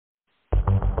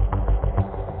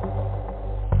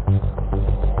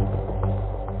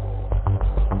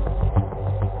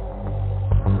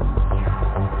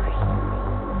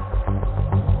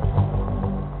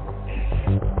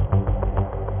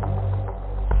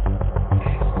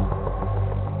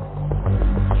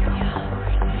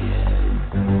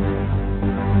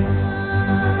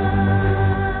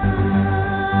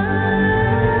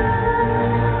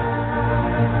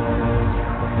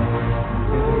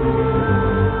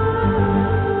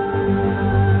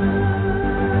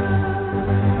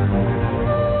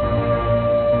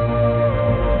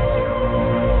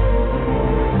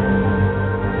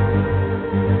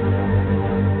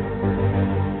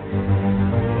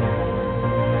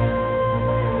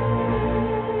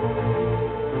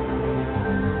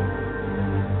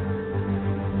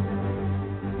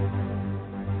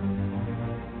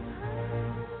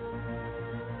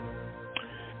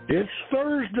It's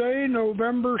Thursday,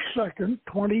 November 2nd,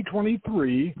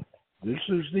 2023. This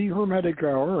is the Hermetic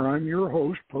Hour. I'm your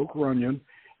host, Poke Runyon,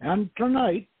 and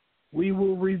tonight we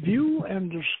will review and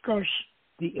discuss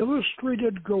the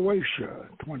Illustrated Goetia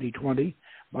 2020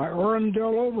 by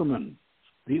Arundell Overman.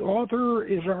 The author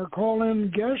is our call-in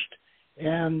guest,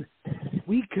 and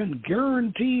we can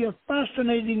guarantee a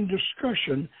fascinating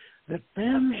discussion that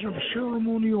fans of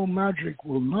ceremonial magic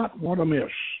will not want to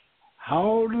miss.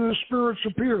 How do the spirits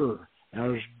appear?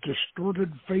 As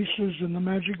distorted faces in the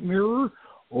magic mirror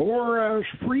or as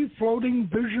free-floating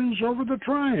visions over the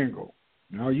triangle?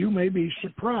 Now, you may be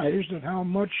surprised at how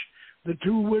much the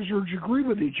two wizards agree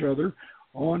with each other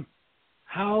on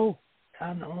how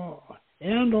and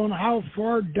on how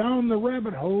far down the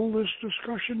rabbit hole this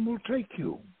discussion will take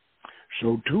you.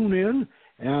 So tune in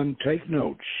and take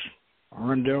notes.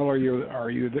 Arundell, are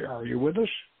you with us?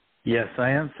 Yes,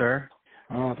 I am, sir.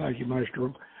 Thank you,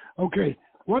 Maestro. Okay,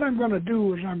 what I'm going to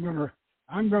do is I'm going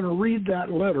to read that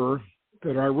letter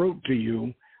that I wrote to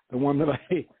you, the one that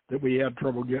we had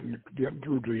trouble getting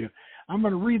through to you. I'm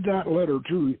going to read that letter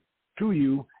to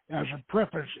you as a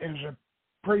preface, as a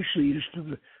preface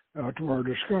to our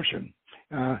discussion,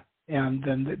 and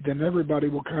then everybody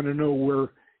will kind of know where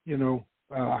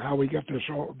how we got this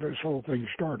whole thing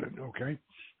started. Okay.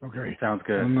 Sounds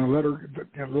good. And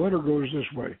the letter goes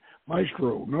this way.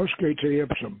 Maestro, nosce te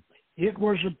ipsum. It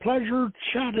was a pleasure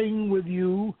chatting with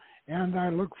you, and I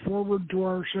look forward to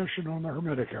our session on the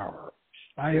Hermetic Hour.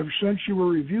 I have sent you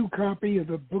a review copy of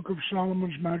the Book of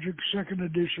Solomon's Magic, 2nd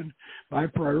edition, by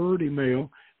priority mail,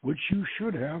 which you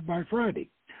should have by Friday.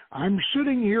 I'm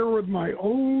sitting here with my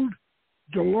old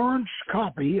DeLawrence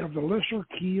copy of the Lesser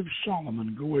Key of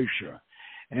Solomon, Goetia,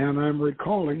 and I'm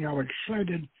recalling how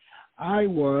excited I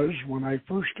was when I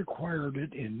first acquired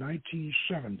it in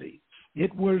 1970.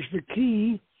 It was the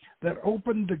key that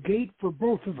opened the gate for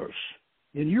both of us.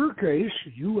 In your case,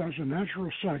 you as a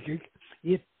natural psychic,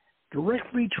 it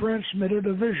directly transmitted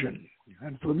a vision.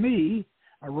 And for me,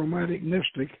 a romantic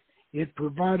mystic, it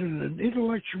provided an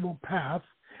intellectual path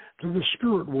to the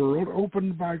spirit world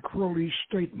opened by Crowley's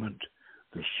statement,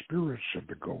 "The spirits of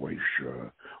the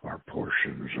Goetia are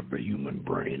portions of the human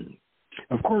brain."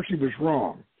 Of course, he was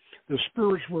wrong. The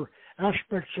spirits were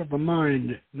aspects of the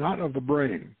mind, not of the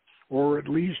brain, or at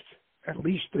least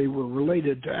they were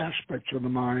related to aspects of the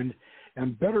mind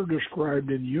and better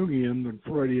described in Jungian than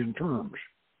Freudian terms.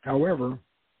 However,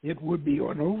 it would be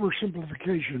an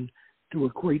oversimplification to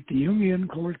equate the Jungian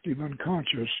collective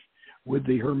unconscious with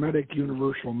the Hermetic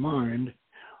universal mind,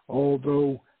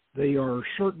 although they are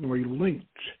certainly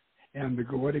linked, and the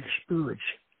Goetic spirits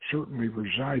certainly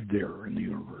reside there in the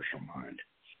universal mind.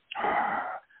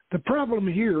 The problem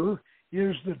here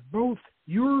is that both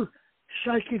your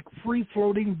psychic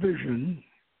free-floating vision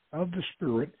of the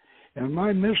spirit and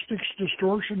my mystic's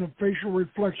distortion of facial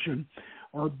reflection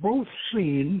are both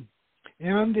seen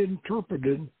and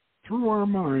interpreted through our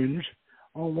minds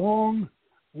along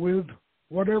with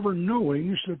whatever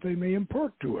knowings that they may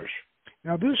impart to us.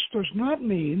 Now, this does not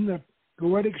mean that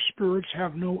Goetic spirits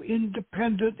have no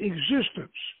independent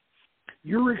existence.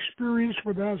 Your experience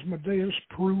with Asmodeus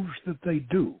proves that they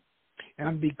do.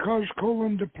 And because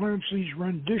Colin de Plancy's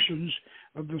renditions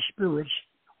of the spirits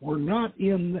were not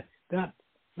in that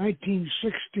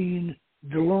 1916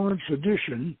 DeLawrence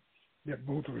edition that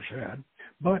both of us had,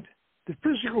 but the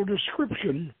physical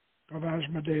description of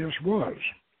Asmodeus was.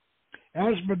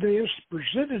 Asmodeus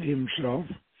presented himself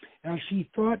as he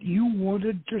thought you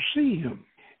wanted to see him,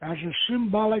 as a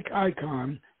symbolic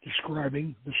icon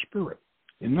describing the spirit.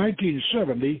 In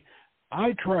 1970,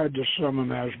 I tried to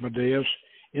summon Asmodeus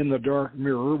in the dark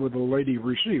mirror with a lady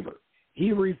receiver.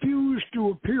 He refused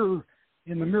to appear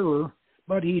in the mirror,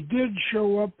 but he did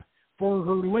show up for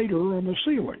her later on the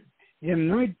ceiling. In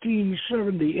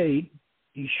 1978,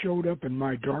 he showed up in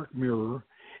my dark mirror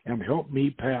and helped me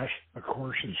pass a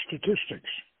course in statistics.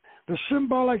 The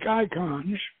symbolic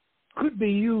icons could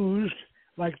be used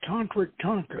like tantric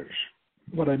tankas.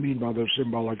 What I mean by those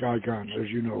symbolic icons, as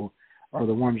you know, are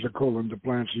the ones that Colin de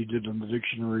Plancy did in the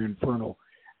Dictionary Infernal.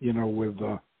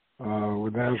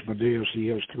 With Asmodeus, he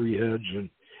has 3 heads,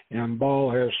 and Baal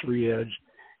has 3 heads,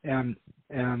 and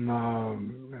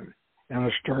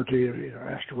Astarte,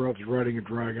 Astaroth is riding a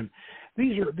dragon.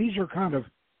 They're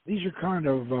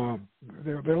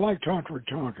like tantric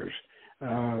tankas.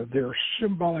 They're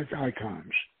symbolic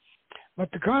icons.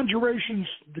 But the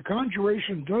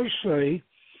conjuration does say,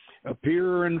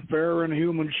 appear in fair and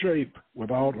human shape,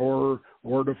 without horror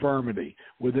or deformity,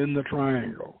 within the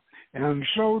triangle. And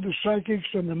so the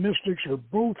psychics and the mystics are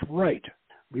both right.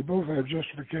 We both have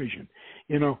justification.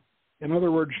 In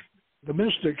other words, the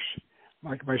mystics,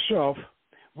 like myself,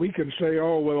 we can say,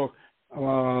 oh, well,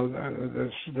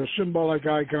 the symbolic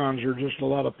icons are just a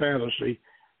lot of fantasy,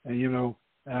 and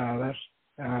that's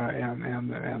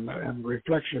and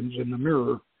reflections in the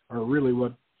mirror are really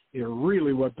what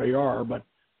they are. But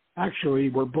actually,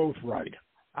 we're both right.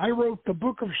 I wrote the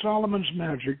Book of Solomon's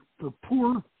Magic for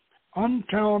poor,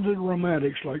 untalented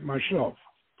romantics like myself,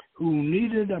 who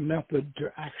needed a method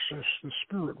to access the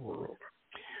spirit world.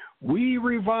 We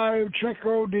revived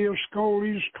Cecco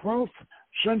d'Ascoli's 12th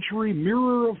century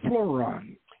Mirror of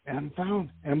Floron, and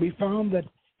we found that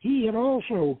he had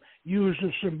also used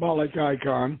a symbolic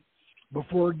icon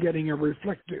before getting a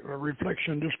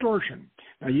reflection distortion.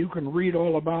 Now, you can read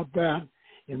all about that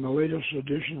in the latest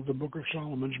edition of the Book of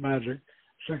Solomon's Magic,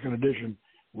 second edition,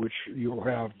 which you'll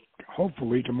have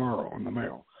hopefully tomorrow in the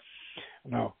mail.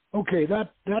 Now, okay,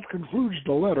 that concludes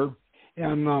the letter,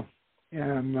 and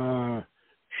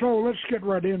so let's get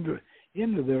right into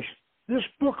this. This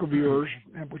book of yours,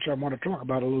 which I want to talk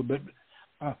about a little bit,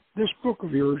 this book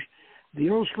of yours, the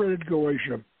Illustrated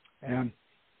Goetia, and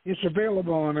it's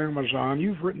available on Amazon.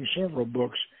 You've written several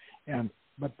books,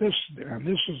 but this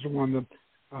is the one that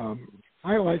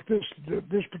I like this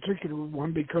particular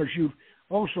one because you've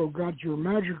also got your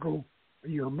magical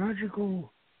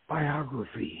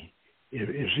biography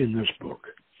is in this book,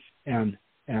 and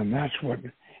that's what,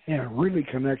 and it really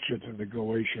connects it to the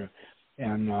Goetia,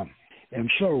 and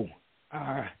so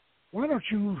why don't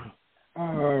you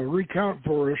recount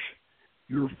for us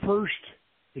your first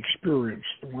experience,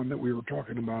 the one that we were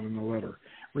talking about in the letter.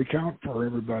 Recount for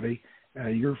everybody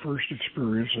your first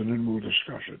experience, and then we'll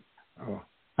discuss it.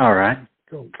 All right.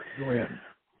 Go ahead.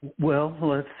 Well,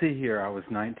 let's see here. I was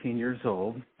 19 years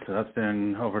old, so that's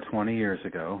been over 20 years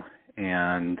ago,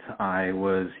 and I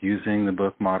was using the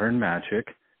book Modern Magic,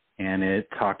 and it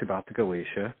talked about the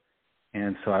Goetia,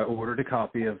 and so I ordered a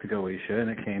copy of the Goetia, and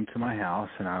it came to my house,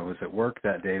 and I was at work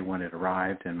that day when it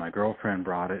arrived, and my girlfriend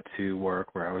brought it to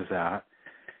work where I was at,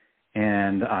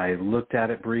 and I looked at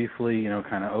it briefly,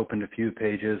 kind of opened a few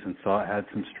pages and saw it had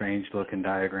some strange-looking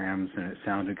diagrams, and it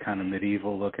sounded kind of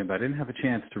medieval-looking, but I didn't have a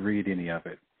chance to read any of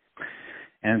it.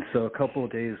 And so a couple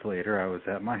of days later, I was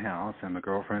at my house, and my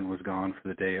girlfriend was gone for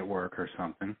the day at work or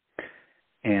something,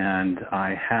 and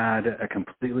I had a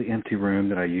completely empty room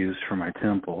that I used for my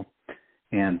temple,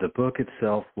 and the book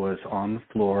itself was on the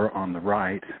floor on the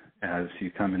right as you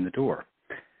come in the door.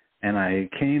 And I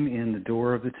came in the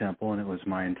door of the temple, and it was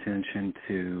my intention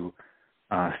to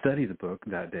study the book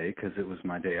that day because it was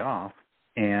my day off.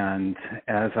 And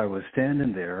as I was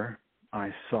standing there, I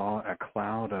saw a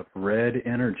cloud of red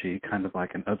energy, kind of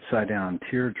like an upside-down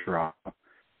teardrop,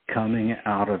 coming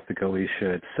out of the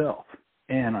Goetia itself.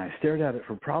 And I stared at it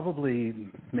for probably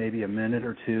maybe a minute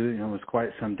or two. It was quite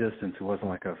some distance. It wasn't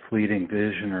like a fleeting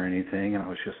vision or anything. And I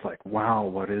was just like, wow,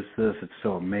 what is this? It's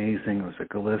so amazing. It was a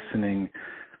glistening,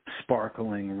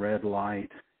 sparkling red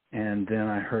light. And then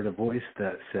I heard a voice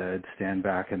that said, stand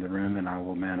back in the room and I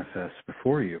will manifest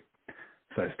before you.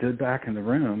 So I stood back in the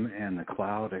room, and the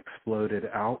cloud exploded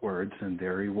outwards, and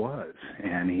there he was.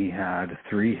 And he had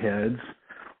 3 heads.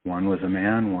 One was a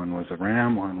man, one was a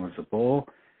ram, one was a bull.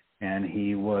 And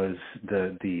he was,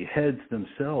 the heads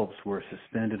themselves were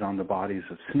suspended on the bodies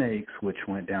of snakes, which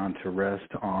went down to rest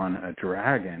on a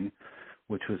dragon,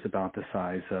 which was about the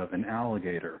size of an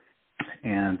alligator.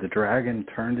 And the dragon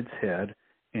turned its head,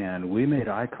 and we made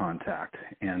eye contact.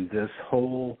 And this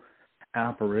whole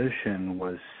apparition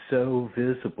was so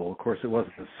visible. Of course, it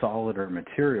wasn't a solid or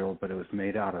material, but it was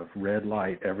made out of red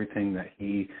light. Everything that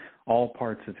all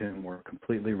parts of him were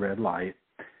completely red light.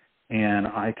 And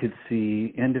I could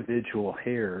see individual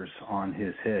hairs on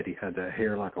his head. He had the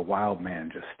hair like a wild man,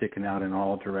 just sticking out in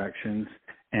all directions.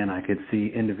 And I could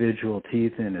see individual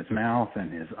teeth in his mouth,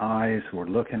 and his eyes were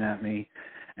looking at me.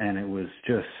 And it was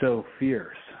just so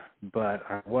fierce. But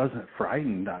I wasn't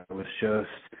frightened. I was just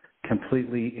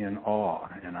completely in awe.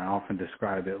 And I often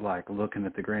describe it like looking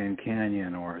at the Grand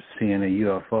Canyon or seeing a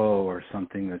UFO or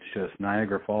something that's just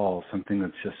Niagara Falls, something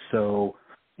that's just so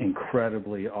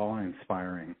incredibly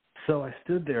awe-inspiring. So I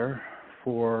stood there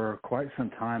for quite some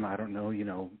time. I don't know,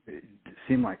 it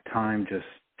seemed like time just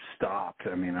stopped.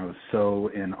 I mean, I was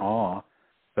so in awe,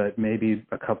 but maybe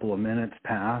a couple of minutes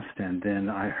passed, and then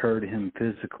I heard him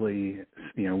physically,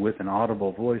 with an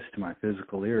audible voice to my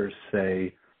physical ears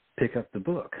say, pick up the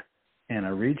book. And I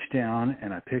reached down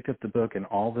and I picked up the book, and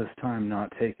all this time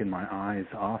not taking my eyes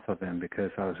off of him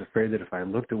because I was afraid that if I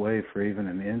looked away for even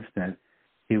an instant,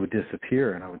 he would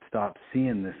disappear and I would stop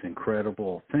seeing this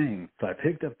incredible thing. So I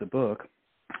picked up the book,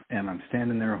 and I'm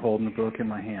standing there holding the book in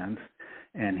my hands,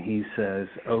 and he says,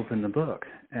 open the book.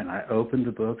 And I opened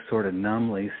the book sort of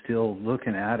numbly, still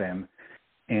looking at him,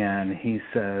 and he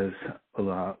says,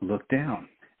 look down.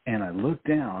 And I looked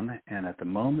down, and at the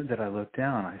moment that I looked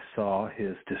down, I saw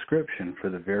his description for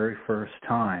the very first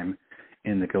time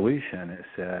in the Goetia, and it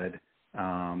said,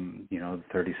 the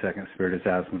 32nd spirit is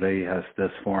Asmodee. He has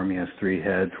this form. He has 3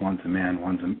 heads. One's a man,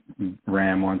 one's a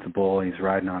ram, one's a bull. And he's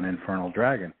riding on an infernal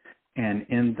dragon. And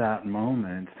in that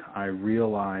moment, I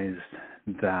realized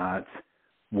that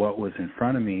what was in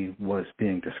front of me was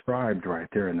being described right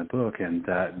there in the book, and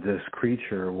that this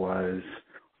creature was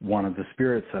one of the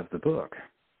spirits of the book.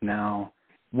 Now,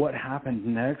 what happened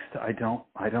next, I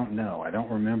don't know. I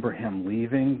don't remember him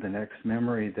leaving. The next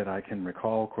memory that I can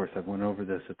recall, of course, I've went over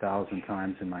this 1,000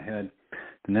 times in my head.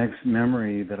 The next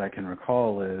memory that I can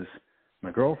recall is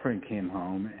my girlfriend came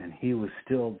home, and he was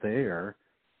still there,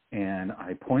 and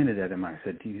I pointed at him. I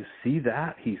said, "Do you see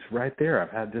that? He's right there. I've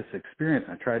had this experience."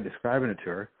 I tried describing it to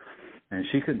her, and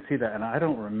she couldn't see that. And I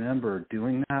don't remember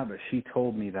doing that, but she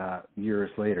told me that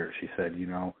years later. She said,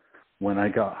 when I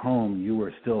got home, you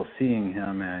were still seeing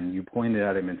him, and you pointed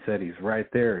at him and said, "He's right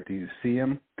there. Do you see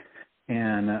him?"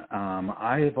 And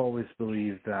I have always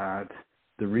believed that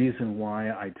the reason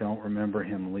why I don't remember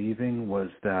him leaving was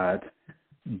that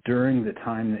during the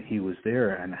time that he was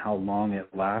there and how long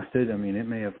it lasted, it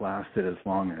may have lasted as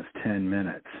long as 10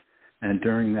 minutes. And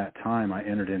during that time, I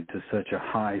entered into such a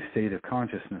high state of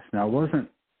consciousness. Now, I wasn't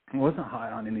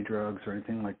high on any drugs or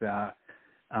anything like that.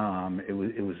 It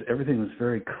was everything was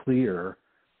very clear,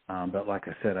 but like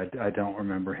I said, I don't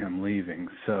remember him leaving.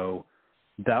 So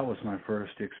that was my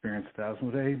first experience with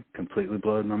Asmodee. Completely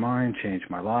blew my mind, changed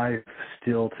my life.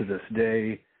 Still to this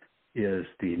day, is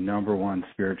the number one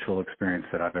spiritual experience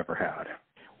that I've ever had.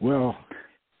 Well,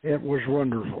 it was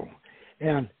wonderful,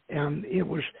 and it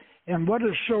was. And what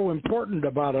is so important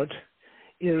about it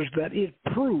is that it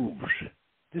proves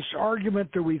this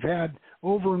argument that we've had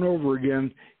over and over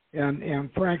again.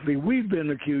 And frankly, we've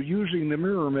been accused using the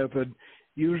mirror method,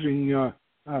 using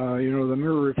the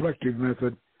mirror reflective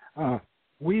method.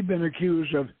 We've been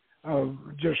accused of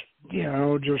just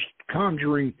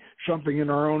conjuring something in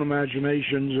our own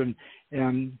imaginations,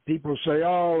 and people say,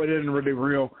 "Oh, it isn't really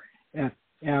real."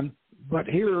 But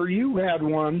here you had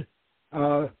one,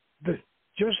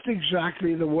 just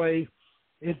exactly the way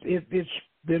it's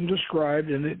been described,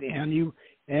 and you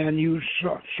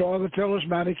saw the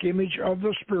talismanic image of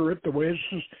the spirit, the way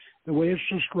it's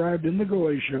described in the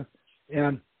Goetia,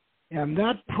 and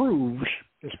that proves,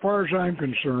 as far as I'm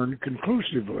concerned,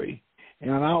 conclusively,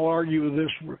 and I'll argue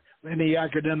this. Any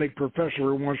academic professor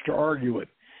who wants to argue it,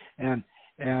 and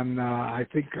I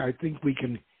think we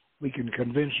can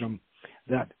convince them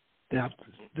that the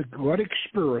Goetic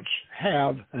spirits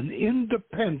have an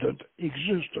independent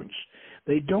existence.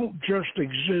 They don't just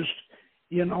exist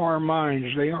in our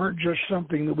minds. They aren't just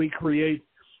something that we create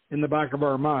in the back of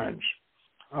our minds.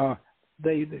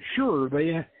 They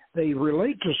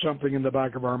relate to something in the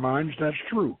back of our minds. That's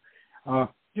true.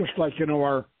 Just like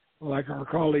our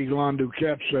colleague Lon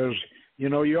Duquette says,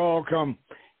 you all come.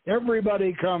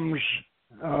 Everybody comes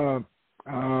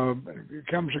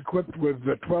equipped with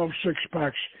the 12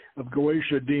 six-packs of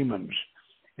Goetia demons,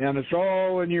 and it's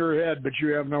all in your head, but you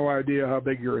have no idea how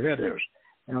big your head is.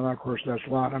 And, of course, that's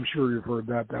Lon. I'm sure you've heard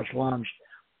that. That's Lon's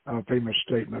famous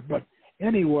statement. But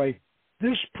anyway,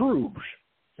 this proves,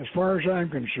 as far as I'm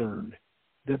concerned,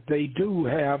 that they do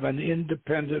have an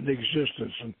independent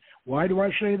existence. And why do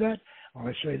I say that? Well,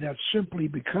 I say that simply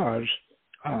because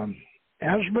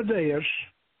Asmodeus,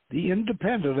 the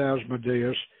independent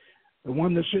Asmodeus, the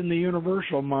one that's in the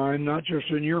universal mind, not just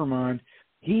in your mind,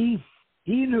 he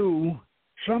knew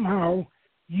somehow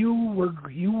you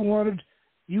wanted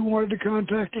to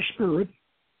contact a spirit,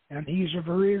 and he's a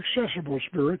very accessible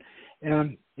spirit,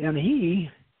 and he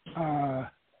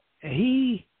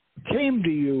came to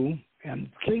you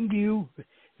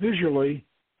visually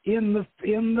in the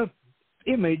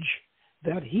image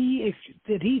that he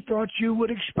thought you would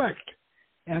expect,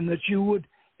 and that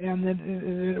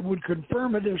it would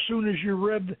confirm it as soon as you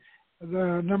read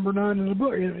the number 9 in the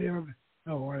book.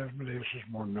 Asmodeus is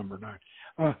more than number 9.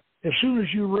 As soon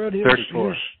as you read his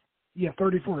 34.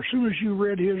 34. As soon as you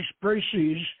read his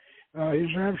précis,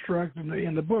 his abstract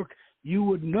in the book, you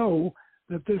would know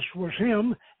that this was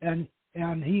him, and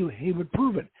he would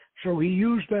prove it. So he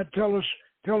used that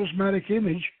talismanic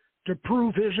image to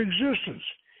prove his existence,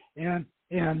 and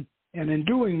in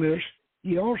doing this,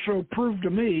 he also proved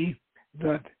to me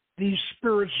that these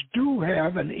spirits do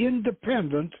have an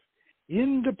independent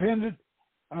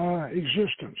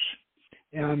existence.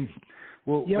 And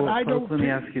let me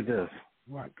ask you this.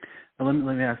 What? Let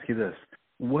me ask you this.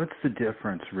 What's the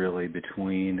difference really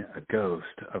between a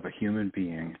ghost of a human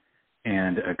being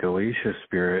and a Goetia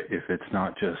spirit if it's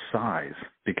not just size.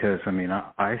 Because, I mean,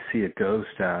 I see a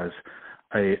ghost as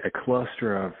a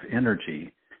cluster of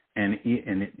energy, and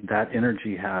that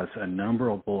energy has a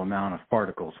numberable amount of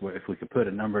particles. If we could put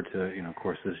a number to, of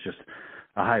course, this is just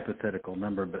a hypothetical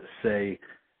number, but say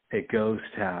a ghost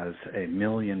has 1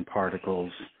 million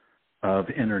particles of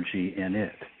energy in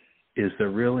it. Is there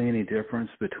really any difference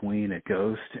between a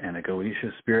ghost and a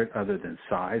Goetia spirit other than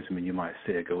size? I mean, you might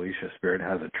say a Goetia spirit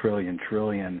has 1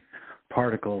 trillion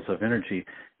particles of energy.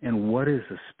 And what is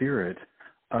a spirit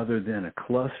other than a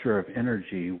cluster of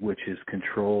energy which is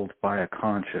controlled by a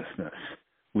consciousness?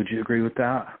 Would you agree with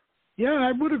that? Yeah,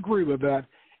 I would agree with that.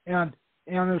 And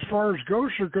as far as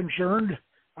ghosts are concerned,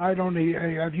 have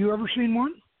you ever seen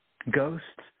one? Ghosts?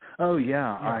 Oh,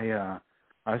 yeah.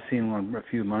 I've seen one a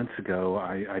few months ago.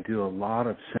 I do a lot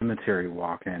of cemetery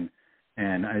walking,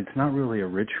 and it's not really a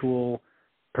ritual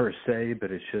per se,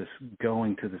 but it's just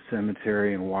going to the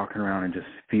cemetery and walking around and just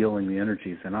feeling the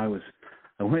energies. And I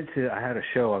had a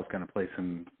show I was going to play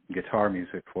some guitar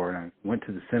music for, and I went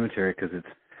to the cemetery because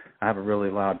I have a really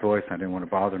loud voice. I didn't want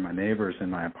to bother my neighbors in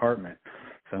my apartment.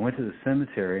 So I went to the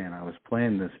cemetery, and I was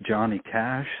playing this Johnny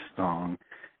Cash song,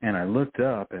 and I looked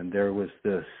up, and there was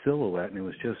this silhouette, and it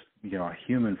was just, a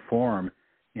human form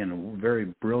in a very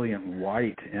brilliant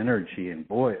white energy, and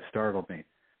boy, it startled me.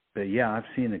 But yeah, I've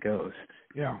seen a ghost.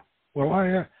 Yeah. Well,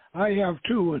 I have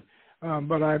too,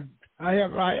 but I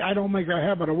don't make a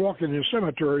habit of walking in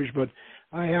cemeteries, but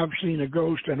I have seen a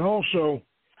ghost, and also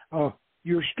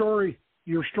your story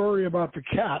about the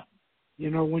cat.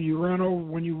 When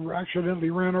you accidentally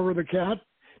ran over the cat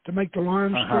to make the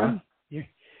lion skin.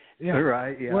 Yeah.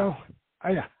 Right. Yeah. Well,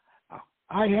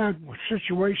 I had a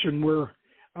situation where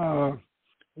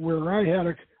I had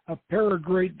a pair of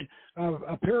Great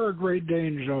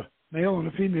Danes, a male and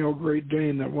a female Great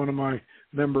Dane that one of my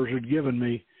members had given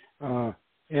me,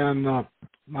 and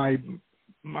my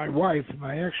wife,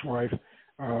 my ex-wife,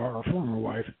 or former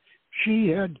wife, she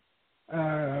had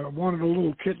wanted a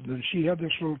little kitten, and she had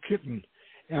this little kitten,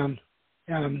 and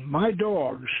my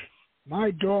dogs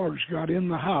got in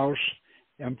the house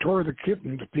and tore the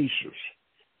kitten to pieces,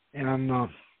 and of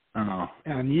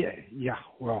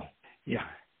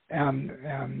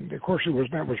course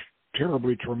that was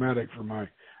terribly traumatic for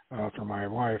my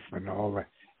wife and all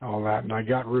that, and I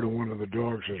got rid of one of the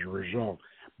dogs as a result.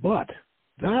 But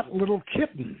that little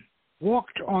kitten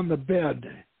walked on the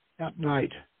bed at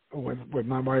night with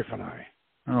my wife and I.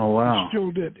 Oh wow! It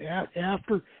still did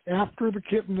after the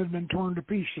kitten had been torn to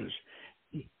pieces.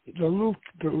 The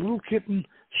little kitten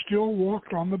still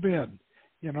walked on the bed,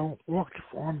 walked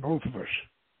on both of us.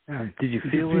 And did you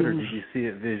feel it, or did you see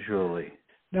it visually?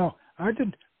 No, I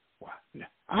didn't.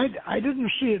 I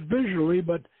didn't see it visually,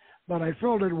 but I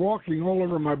felt it walking all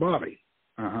over my body,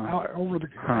 over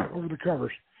the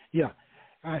covers. Yeah,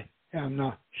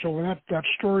 so that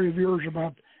story of yours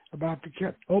about the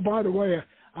cat. Oh, by the way,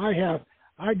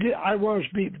 I was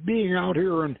being out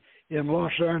here in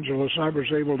Los Angeles. I was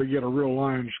able to get a real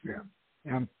lion skin,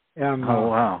 and oh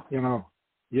wow,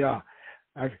 yeah,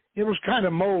 it was kind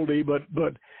of moldy, but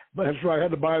so I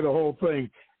had to buy the whole thing,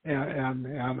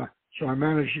 and so I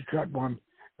managed to cut one,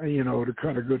 to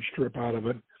cut a good strip out of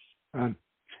it. And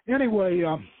anyway,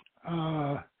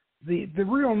 the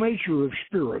real nature of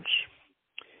spirits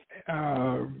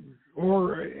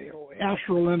or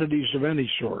astral entities of any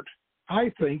sort, I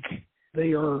think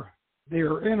they are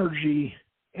energy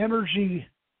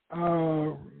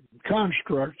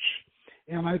constructs,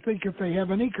 and I think if they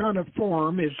have any kind of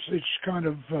form, it's kind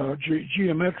of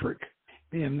geometric.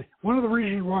 And one of the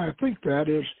reasons why I think that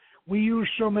is we use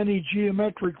so many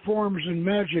geometric forms in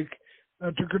magic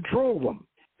to control them,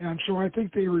 and so I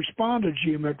think they respond to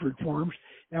geometric forms,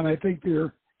 and I think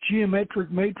they're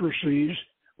geometric matrices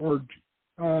or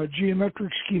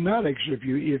geometric schematics, if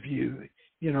you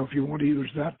want to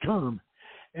use that term,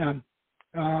 and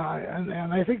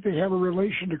I think they have a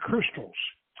relation to crystals,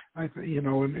 as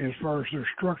far as their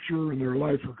structure and their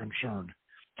life are concerned.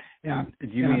 And do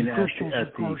you mean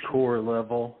at the core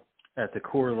level? At the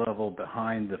core level,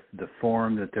 behind the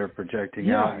form that they're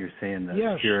projecting out, you're saying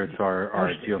that spirits are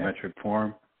a geometric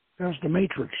form? That's the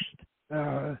matrix. See,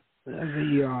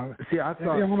 I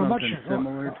thought something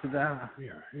similar to that.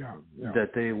 Yeah.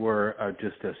 That they were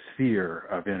just a sphere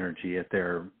of energy at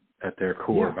their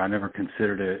core. Yeah. But I never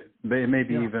considered it.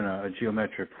 Maybe even a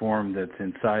geometric form that's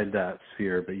inside that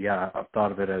sphere. But yeah, I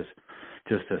thought of it as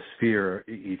just a sphere.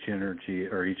 Each energy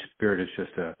or each spirit is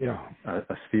just a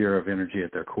sphere of energy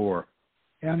at their core.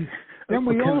 And then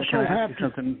we also have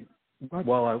something.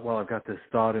 While I've got this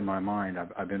thought in my mind,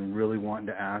 I've been really wanting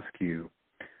to ask you,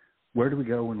 where do we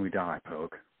go when we die,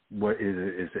 Poke? what is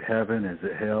it? Is it heaven? Is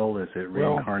it hell? Is it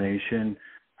reincarnation?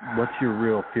 What's your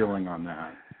real feeling on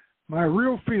that? My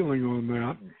real feeling on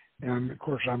that, and of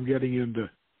course I'm getting into,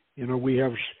 we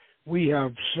have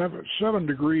seven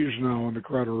degrees now in the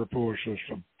Crater-Rapua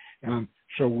system, and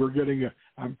so we're getting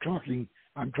I'm talking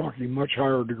much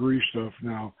higher degree stuff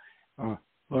now,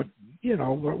 but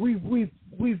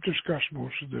we've discussed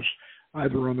most of this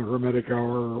either on the Hermetic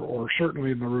Hour or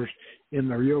certainly in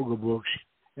the yoga books,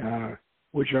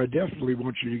 which I definitely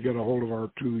want you to get a hold of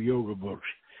our 2 yoga books.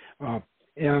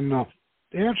 And to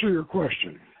answer your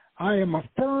question, I am a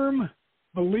firm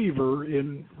believer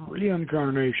in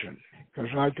reincarnation because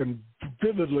I can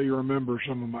vividly remember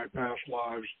some of my past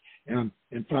lives, and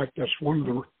in fact, that's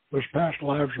those past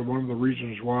lives are one of the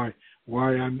reasons why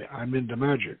I'm into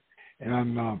magic,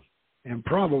 and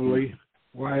probably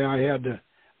why I had to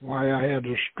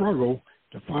struggle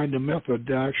to find a method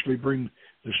to actually bring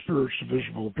the spirits to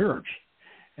visible appearance.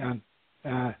 And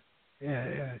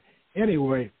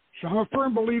anyway, so I'm a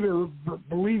firm believer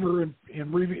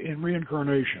in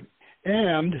reincarnation,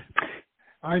 and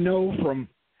I know from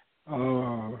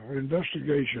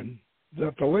investigation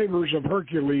that the labors of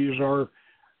Hercules are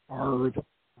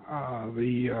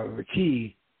the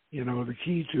key, the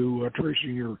key to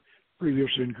tracing your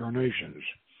previous incarnations.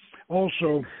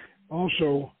 Also,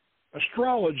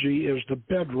 astrology is the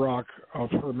bedrock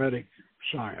of Hermetic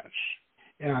science,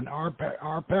 and our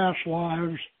past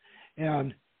lives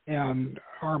and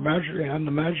our magic and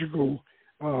the magical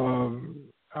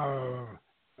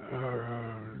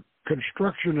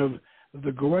construction of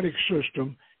the Goetic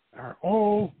system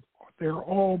they're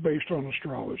all based on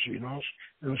astrology,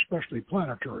 and especially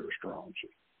planetary astrology.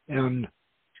 And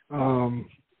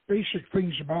basic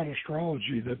things about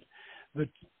astrology that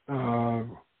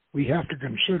we have to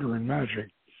consider in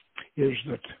magic is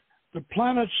that the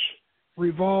planets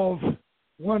revolve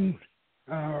one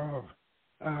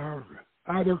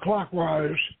either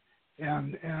clockwise,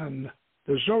 and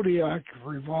the zodiac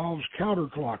revolves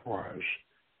counterclockwise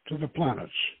to the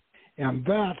planets, and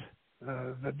that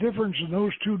the difference in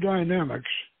those 2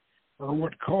 dynamics are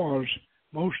what cause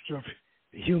most of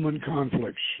human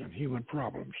conflicts and human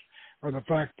problems, are the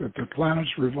fact that the planets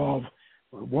revolve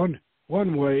one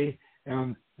way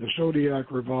and the zodiac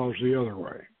revolves the other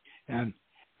way. And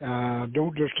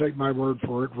don't just take my word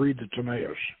for it. Read the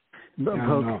Timaeus.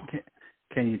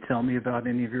 Can you tell me about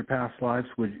any of your past lives?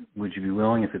 Would you be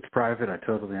willing? If it's private, I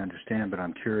totally understand, but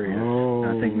I'm curious.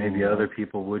 I think maybe other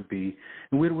people would be.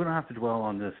 And we don't have to dwell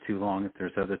on this too long if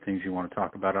there's other things you want to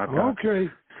talk about. I've got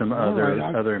some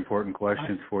other important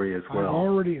questions for you as well.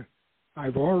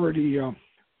 I've already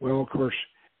well, of course,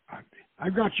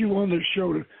 I've got you on this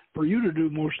show for you to do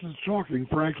most of the talking,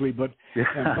 frankly, but in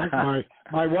fact,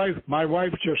 my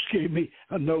wife just gave me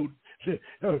a note.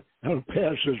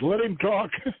 Pat says, let him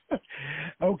talk.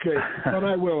 Okay, but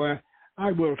I will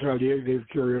tell you, if you're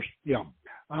curious. Yeah,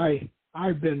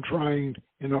 I've been trying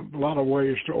in a lot of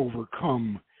ways to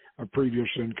overcome a previous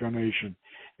incarnation,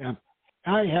 and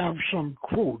I have some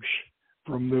quotes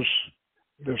from this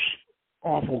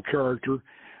awful character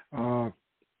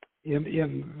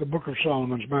in the Book of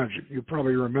Solomon's Magic. You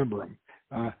probably remember him.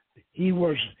 He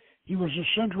was a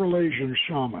Central Asian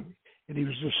shaman, and he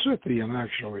was a Scythian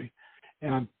actually.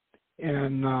 And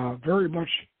very much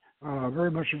of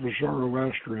a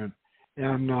Zoroastrian,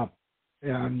 and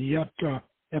yet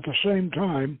at the same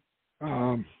time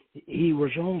he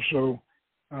was also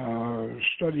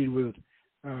studied with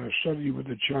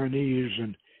the Chinese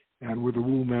and with the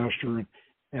Wu master,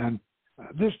 and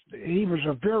he was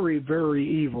a very, very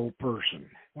evil person.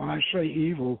 When I say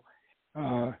evil,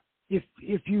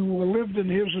 if you lived in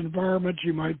his environment,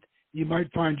 you might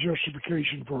find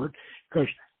justification for it, because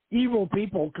evil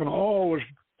people can always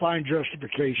find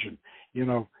justification,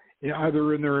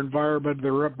 either in their environment,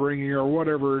 their upbringing, or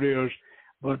whatever it is.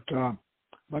 But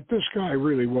this guy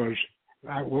really was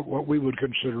what we would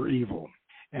consider evil,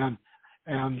 and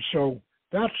so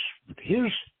that's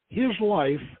his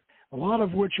life, a lot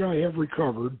of which I have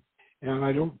recovered, and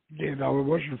I don't, it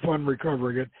wasn't fun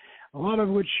recovering it. A lot of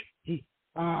which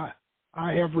I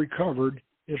have recovered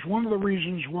is one of the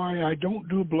reasons why I don't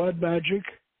do blood magic.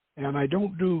 And I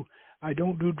don't do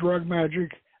drug magic,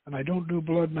 and I don't do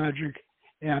blood magic,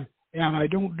 and I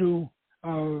don't do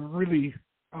I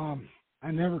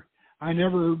never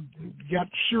got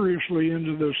seriously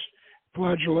into this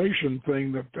flagellation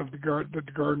thing that the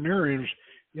Gardnerians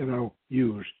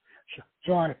use.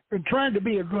 So I've been trying to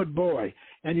be a good boy,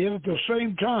 and yet at the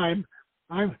same time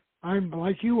I'm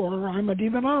like you are. I'm a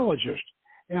demonologist,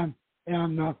 and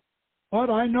but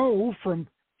I know from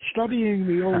studying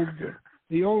the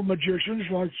old magicians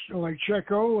like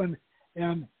Checo and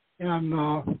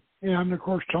and of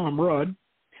course Tom Rudd,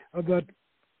 that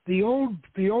the old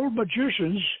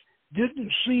magicians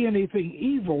didn't see anything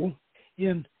evil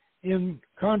in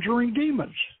conjuring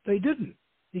demons. They didn't,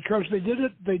 because they did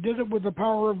it with the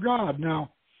power of God.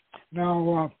 Now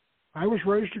I was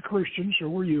raised a Christian, so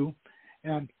were you,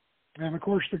 and of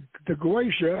course the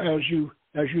Goetia,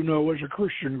 as you know, is a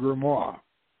Christian grimoire.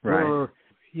 Right.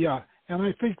 And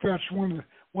I think that's one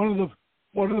of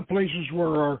the places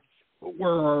where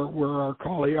our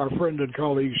colleague, our friend and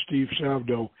colleague Steve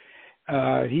Savdo,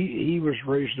 he was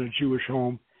raised in a Jewish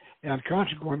home, and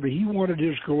consequently he wanted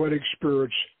his goetic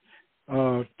spirits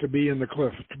to be in the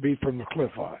cliff, to be from the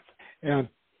cliff off. And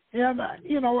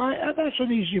that's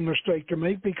an easy mistake to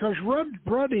make, because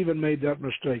Rudd even made that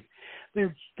mistake.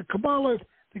 The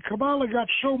Kabbalah got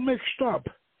so mixed up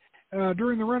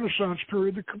during the Renaissance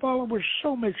period. The Kabbalah was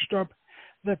so mixed up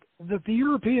that the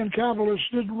European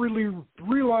Kabbalists didn't really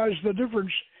realize the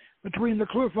difference between the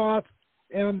Qliphoth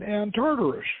and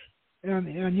Tartarus,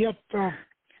 and yet the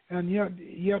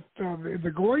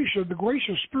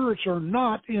Goetia spirits are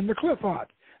not in the Qliphoth;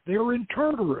 they are in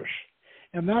Tartarus,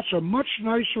 and that's a much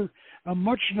nicer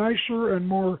and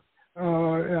more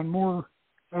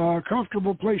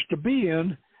comfortable place to be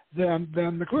in than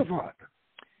the Qliphoth.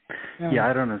 Yeah,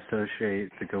 I don't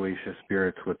associate the Goetia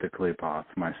spirits with the Qliphoth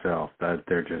myself. That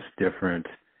they're just different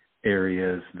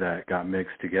areas that got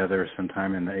mixed together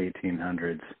sometime in the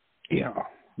 1800s. Yeah.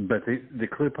 But the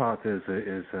Qliphoth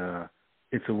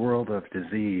it's a world of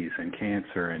disease and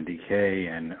cancer and decay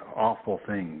and awful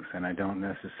things, and I don't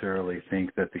necessarily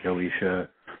think that the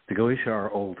Goetia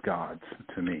are old gods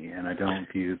to me, and I don't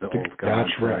view the old gods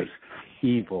as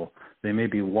evil. They may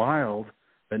be wild,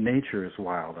 but nature is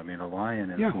wild. I mean, a lion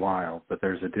is wild, but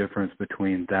there's a difference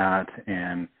between that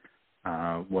and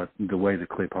the way the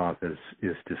Qliphoth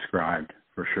is described,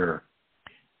 for sure.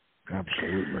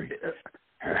 Absolutely.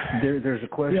 There's a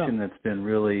question that's been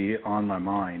really on my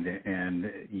mind,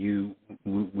 and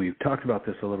we've talked about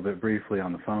this a little bit briefly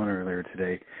on the phone earlier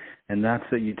today, and that's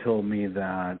that you told me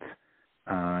that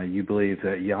you believe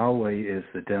that Yahweh is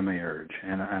the demiurge.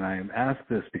 And I ask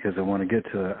this because I want to get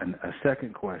to a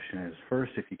second question. Is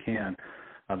first, if you can,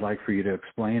 I'd like for you to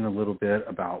explain a little bit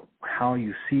about how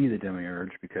you see the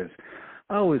demiurge, because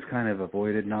I always kind of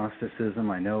avoided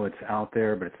Gnosticism. I know it's out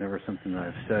there, but it's never something that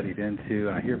I've studied into.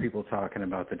 And I hear people talking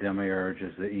about the demiurge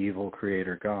as the evil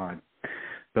creator god.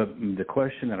 But the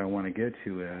question that I want to get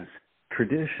to is,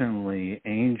 traditionally,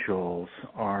 angels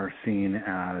are seen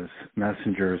as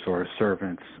messengers or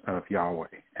servants of Yahweh.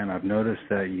 And I've noticed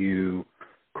that of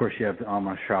course, you have the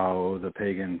Amashao, the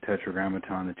pagan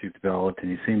tetragrammaton that you've developed,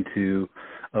 and you seem to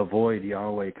avoid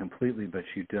Yahweh completely, but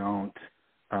you don't,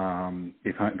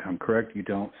 if I'm correct, you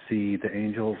don't see the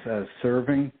angels as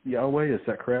serving Yahweh. Is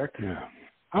that correct? Yeah.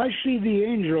 I see the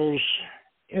angels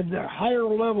in the higher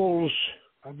levels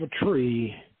of the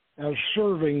tree as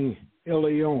serving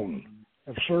Elyon,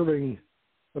 of serving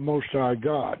the Most High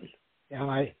God, and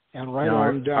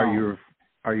on down.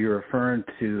 Are you referring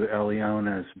to Elyon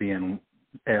as being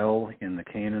El in the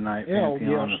Canaanite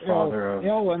pantheon, the father of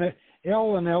El and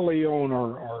Elyon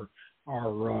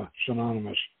are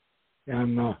synonymous,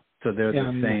 and so they're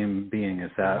the same being.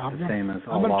 Is that the same as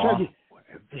Allah? I'm going to tell you,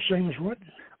 the same as what?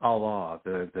 Allah,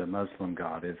 the Muslim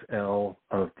god, is El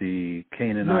of the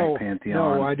Canaanite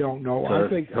pantheon. No, I don't know. So I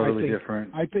think totally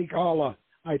different. I think Allah,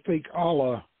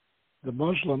 the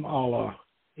Muslim Allah,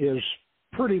 is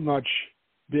pretty much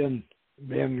been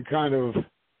kind of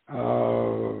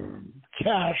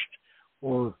cast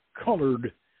or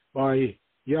colored by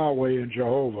Yahweh and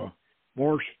Jehovah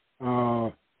more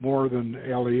than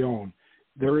Elyon.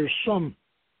 There's some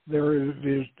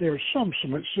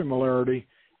similarity,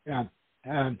 and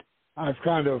I've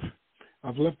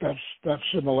let that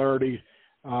similarity.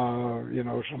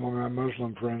 Some of my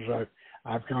Muslim friends,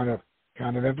 I've kind of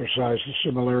emphasized the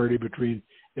similarity between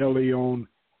Elyon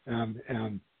and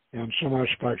some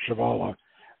aspects of Allah,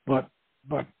 but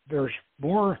there's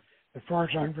more, as far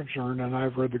as I'm concerned, and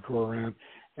I've read the Quran.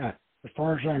 As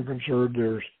far as I'm concerned,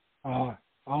 there's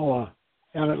Allah,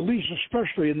 and at least,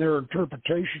 especially in their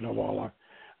interpretation of Allah,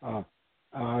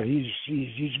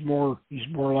 he's more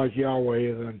like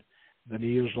Yahweh than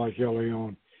he is like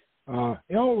Elyon.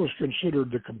 El was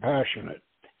considered the compassionate,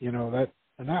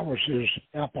 that was his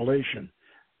appellation.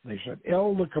 They said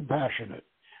El the compassionate,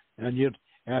 and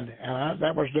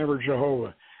that was never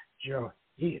Jehovah.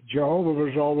 Jehovah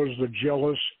was always the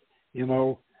jealous,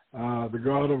 the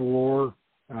God of war,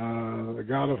 the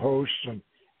God of hosts,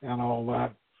 and all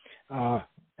that.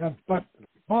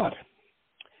 But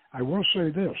I will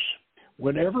say this: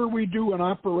 whenever we do an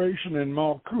operation in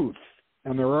Malkuth,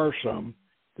 and there are some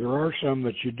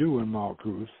that you do in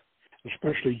Malkuth,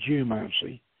 especially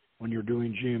geomancy, when you're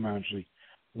doing geomancy,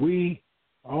 we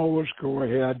always go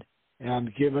ahead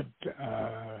and give it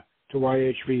to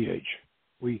YHVH.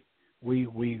 We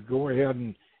go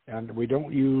ahead and we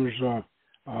don't use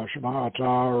Shema Ata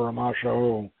or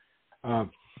Amasho.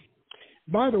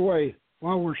 By the way,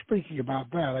 while we're speaking about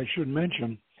that, I should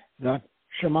mention that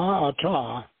Shema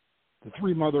Ata, the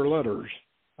three mother letters,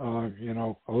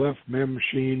 Aleph, Mem,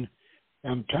 Shin,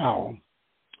 and Tau,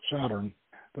 Saturn,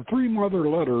 the three mother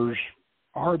letters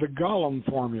are the Golem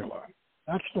formula.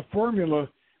 That's the formula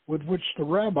with which the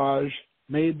rabbis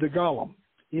made the Golem.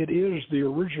 It is the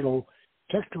original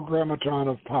tetragrammaton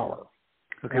of power.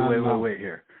 Okay, wait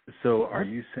here. So are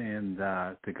you saying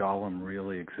that the Golem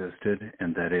really existed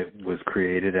and that it was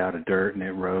created out of dirt and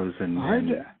it rose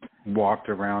and walked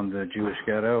around the Jewish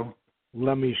ghetto?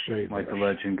 Let me say like this. The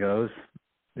legend goes?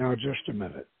 Now, just a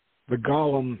minute. The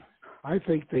Golem, I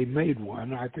think they made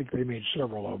one. I think they made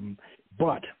several of them.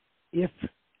 But if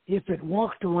it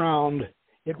walked around,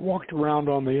 it walked around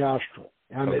on the astral.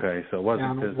 And so it wasn't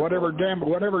and physical. whatever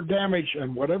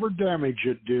damage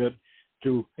it did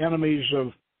to enemies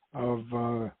of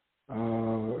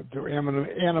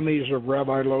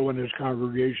Rabbi Lowe and his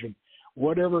congregation,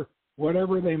 whoever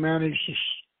they managed to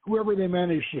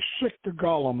sick the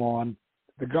Golem on,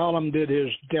 the Golem did his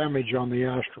damage on the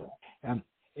astral, and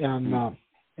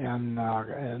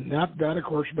that of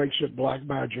course makes it black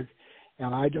magic,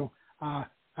 and I don't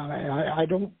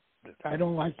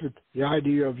like the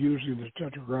idea of using the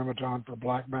tetragrammaton for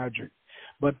black magic,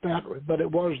 but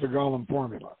it was the Golem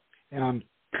formula. And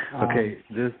okay,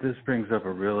 this brings up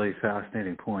a really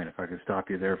fascinating point. If I could stop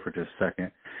you there for just a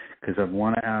second, because I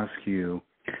want to ask you,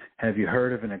 have you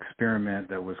heard of an experiment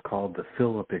that was called the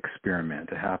Philip experiment?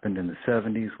 It happened in the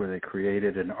 70s where they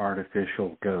created an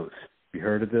artificial ghost. Have you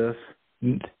heard of this?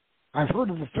 I've heard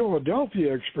of the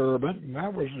Philadelphia experiment, and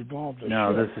that was involved in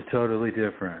No, this is totally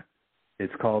different.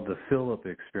 It's called the Philip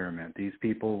experiment. These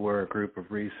people were a group of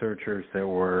researchers that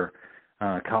were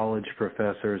college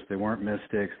professors. They weren't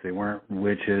mystics. They weren't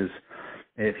witches.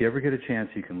 If you ever get a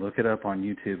chance, you can look it up on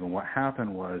YouTube. And what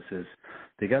happened is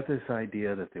they got this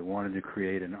idea that they wanted to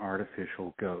create an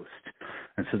artificial ghost.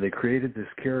 And so they created this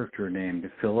character named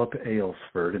Philip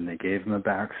Aylesford, and they gave him a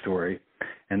backstory,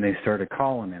 and they started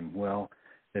calling him. Well,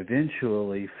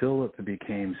 eventually, Philip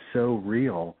became so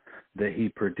real that he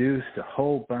produced a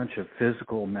whole bunch of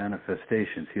physical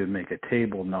manifestations. He would make a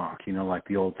table knock, like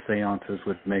the old seances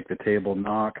would make the table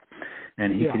knock,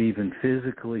 and he could even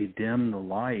physically dim the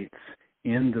lights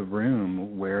in the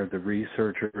room where the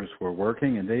researchers were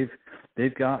working, and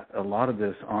they've got a lot of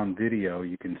this on video.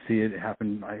 You can see it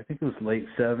happen, I think it was late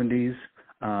 70s,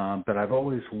 but I've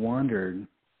always wondered,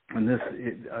 and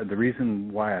the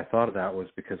reason why I thought of that was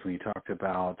because when you talked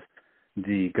about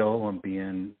the Golem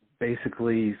being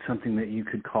basically something that you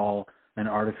could call an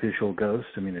artificial ghost.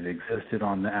 I mean, it existed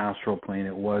on the astral plane.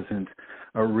 It wasn't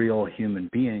a real human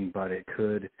being, but it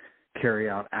could carry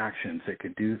out actions. It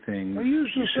could do things. They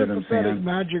used a sympathetic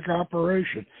magic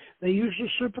operation. They used a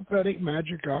sympathetic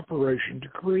magic operation to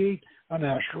create an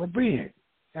astral being.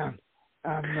 And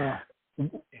basically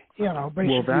well,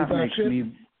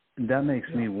 that makes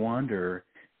Yeah. me wonder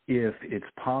if it's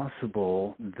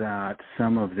possible that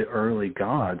some of the early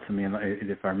gods, I mean,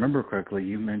 if I remember correctly,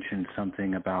 you mentioned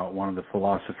something about one of the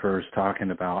philosophers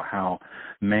talking about how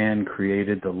man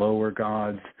created the lower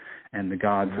gods and the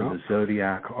gods of the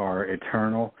zodiac are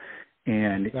eternal.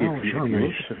 And if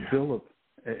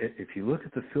you look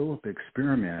at the Philip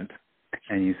experiment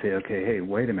and you say, okay, hey,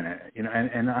 wait a minute,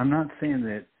 and I'm not saying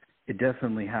that it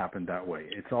definitely happened that way.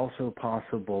 It's also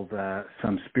possible that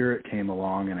some spirit came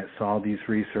along and it saw these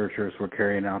researchers were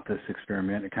carrying out this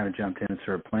experiment. It kind of jumped in and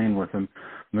started playing with them,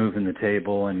 moving the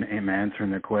table and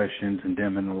answering their questions and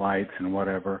dimming the lights and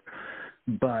whatever.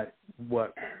 But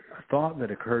what a thought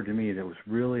that occurred to me that was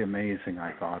really amazing,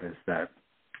 I thought, is that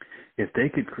if they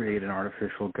could create an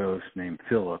artificial ghost named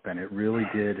Philip and it really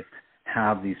did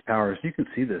have these powers, you can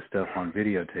see this stuff on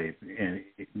videotape and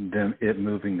it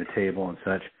moving the table and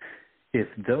such. If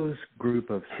those group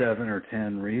of 7 or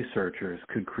 10 researchers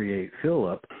could create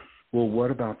Philip, well,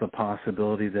 what about the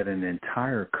possibility that an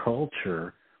entire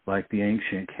culture like the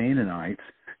ancient Canaanites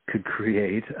could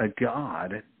create a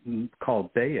god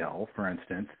called Baal, for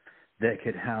instance, that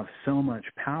could have so much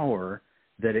power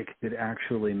that it could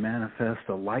actually manifest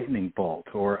a lightning bolt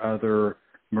or other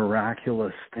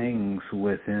miraculous things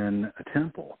within a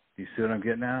temple? You see what I'm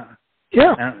getting at?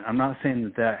 Yeah. And I'm not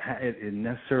saying that it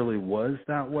necessarily was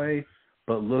that way,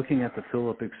 but looking at the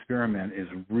Philip experiment is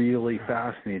really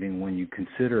fascinating when you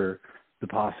consider the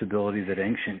possibility that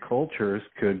ancient cultures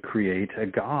could create a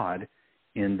god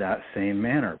in that same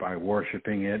manner by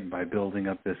worshiping it, by building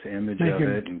up this image of Making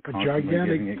it and a constantly giving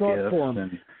gigantic it thought gifts. form.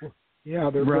 And, yeah,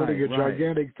 they're building a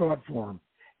gigantic thought form.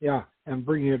 Yeah, and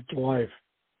bringing it to life.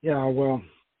 Yeah, well,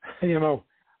 I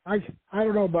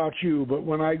don't know about you, but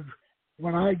when I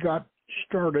got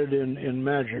started in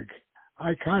magic,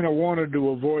 I kind of wanted to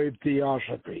avoid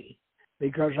theosophy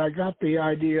because I got the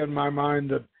idea in my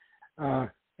mind that,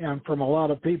 and from a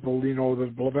lot of people,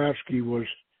 that Blavatsky was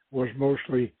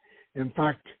mostly, in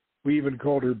fact, we even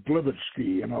called her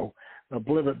Blavatsky, the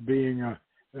Blivet being a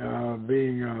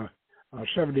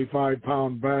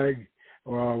 75-pound bag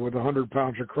with 100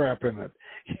 pounds of crap in it,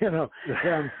 and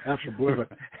that's a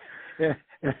Blivet.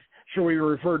 So we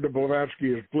referred to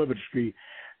Blavatsky as Blavatsky,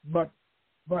 but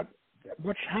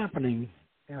what's happening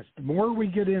is the more we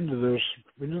get into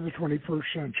the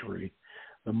 21st century,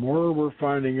 the more we're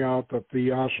finding out that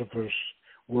theosophists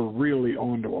were really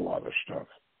onto a lot of stuff.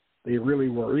 They really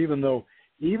were, even though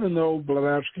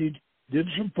Blavatsky did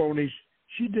some phony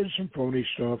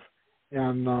stuff,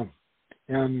 and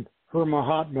her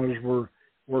Mahatmas were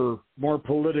more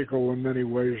political in many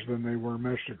ways than they were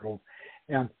mystical,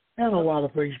 and a lot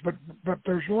of things. But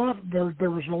there's a lot. There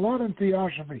was a lot in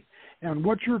theosophy, and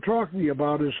what you're talking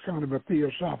about is kind of a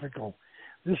theosophical.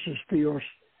 This is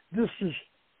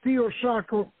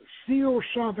theosophical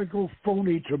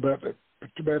phony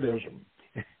Tibetism,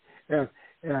 and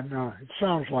it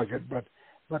sounds like it, but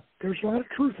there's a lot of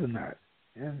truth in that,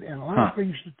 and a lot of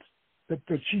things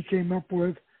that she came up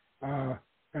with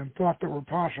and thought that were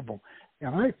possible.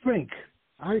 And I think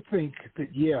that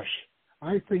yes,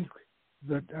 I think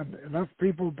that enough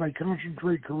people, if they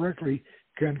concentrate correctly,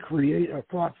 can create a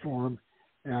thought form.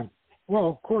 And well,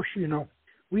 of course, we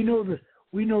know that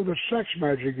sex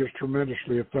magic is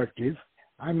tremendously effective.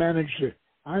 I managed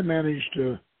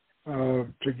to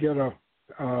get a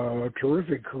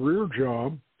terrific career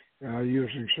job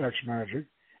using sex magic,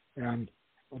 and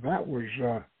that was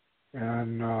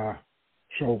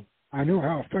so I know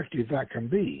how effective that can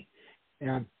be.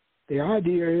 And the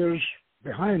idea is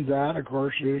behind that, of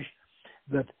course, is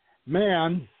that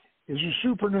man is a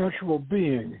supernatural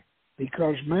being,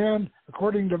 because man,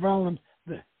 according to Valentine,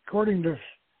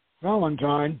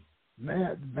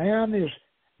 man is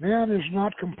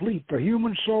not complete. The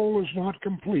human soul is not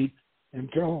complete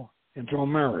until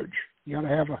marriage. You got to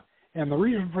have and the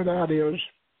reason for that is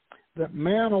that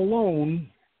man alone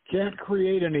can't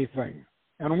create anything,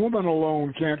 and a woman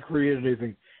alone can't create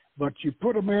anything. But you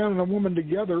put a man and a woman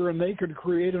together, and they could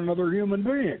create another human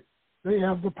being. They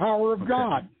have the power of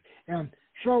God, and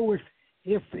so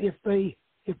if they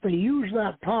use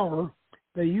that power,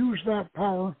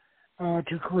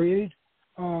 to create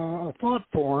a thought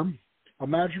form, a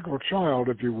magical child,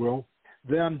 if you will,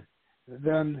 then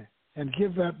and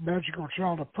give that magical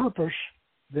child a purpose,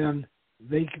 then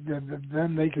they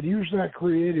could use that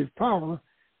creative power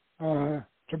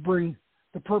to bring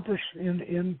the purpose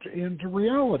into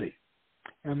reality.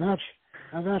 And that's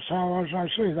how, as I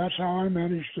say, that's how I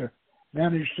managed to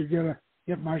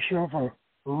get myself a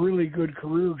really good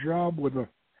career job with a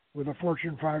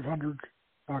Fortune 500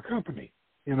 company,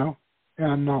 And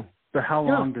so how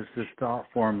long does this thought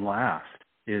form last?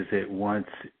 Is it once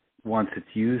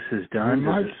its use is done,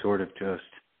 does it sort of just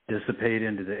dissipate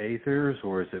into the aethers,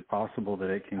 or is it possible that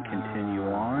it can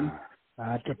continue on?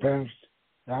 That depends.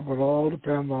 That would all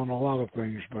depend on a lot of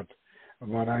things, but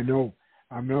I know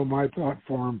my thought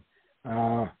form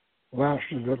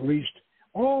lasted at least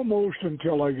almost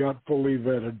until I got fully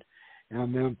vetted,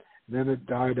 and then it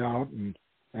died out, and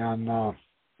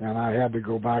I had to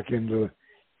go back into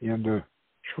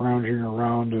scrounging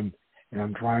around and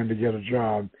trying to get a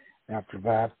job after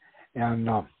that. And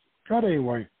but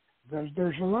anyway,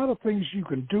 there's a lot of things you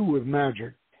can do with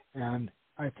magic, and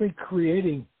I think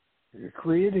creating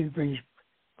things,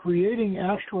 creating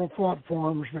astral thought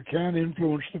forms that can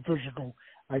influence the physical,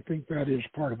 I think that is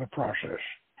part of the process.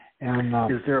 And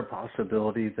is there a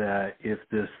possibility that if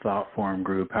this thought form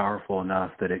grew powerful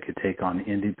enough that it could take on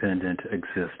independent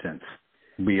existence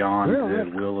beyond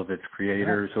the will of its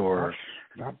creators,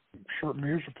 that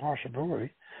certainly is a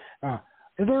possibility.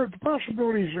 The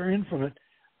possibilities are infinite,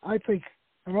 I think.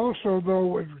 And also,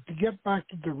 though, to get back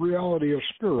to the reality of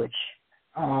spirits,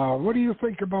 what do you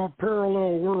think about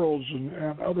parallel worlds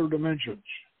and other dimensions?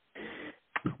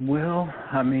 Well,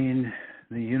 I mean,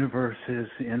 the universe is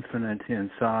infinite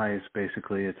in size.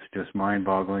 Basically, it's just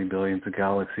mind-boggling, billions of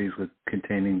galaxies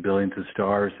containing billions of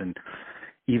stars, and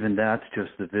even that's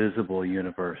just the visible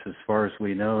universe. As far as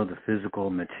we know, the physical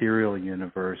material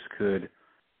universe could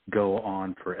go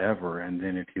on forever. And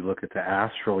then if you look at the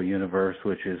astral universe,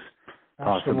 which is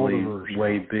possibly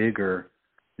way bigger,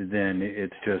 then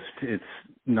it's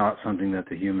not something that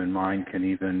the human mind can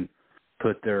even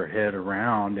put their head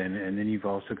around. And then you've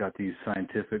also got these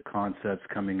scientific concepts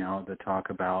coming out that talk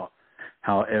about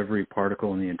how every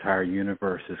particle in the entire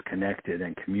universe is connected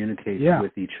and communicates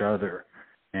with each other.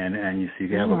 And you see,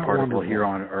 you have a particle wonderful? here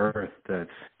on Earth that's,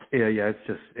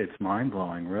 it's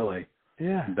mind-blowing, really.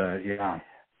 Yeah. But,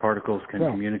 particles can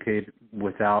communicate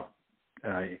without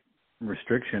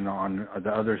restriction on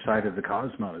the other side of the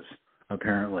cosmos,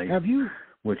 apparently. Have you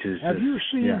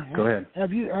seen? Yeah, go ahead.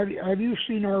 Have you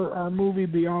seen our movie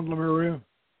Beyond Lemuria?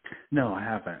 No, I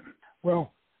haven't.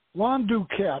 Well, Lon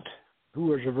Duquette,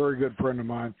 who is a very good friend of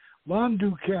mine, Lon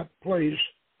Duquette plays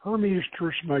Hermes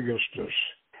Trismegistus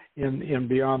in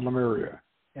Beyond Lemuria,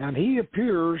 and he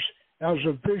appears as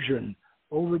a vision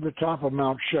over the top of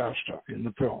Mount Shasta in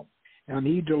the film, and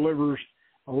he delivers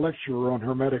a lecture on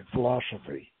Hermetic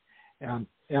philosophy and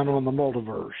on the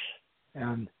multiverse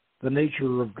and the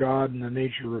nature of God and the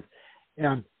nature of,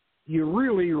 and you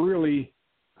really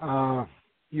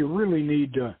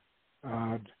need to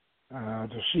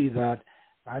see that.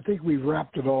 I think we've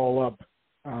wrapped it all up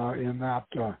in that.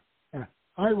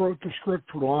 I wrote the script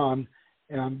for Lon,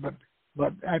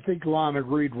 but I think Lon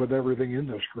agreed with everything in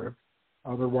the script.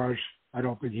 Otherwise, I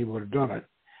don't think he would have done it.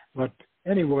 But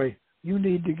anyway, you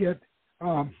need to get.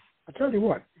 I tell you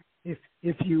what, if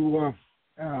you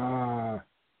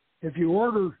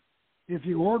order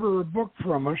a book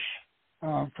from us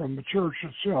from the church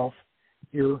itself,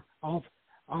 here,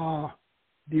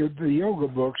 the yoga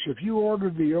books. If you order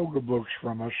the yoga books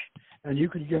from us, and you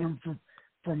can get them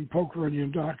from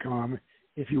PokeRunyon.com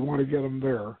if you want to get them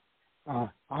there.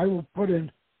 I will put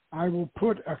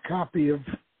a copy of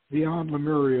Beyond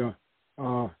Lemuria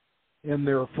in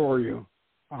there for you,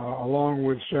 along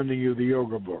with sending you the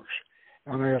yoga books.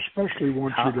 And I especially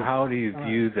want you to. How do you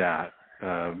view that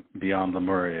Beyond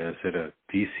Lemuria? Is it a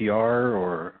VCR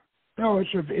or? No,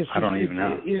 I don't even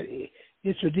know.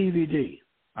 It's a DVD.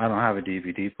 I don't have a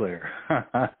DVD player.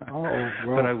 Well,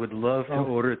 but I would love to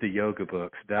order the yoga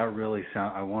books. That really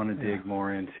I want to dig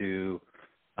more into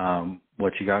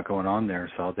what you got going on there,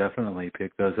 so I'll definitely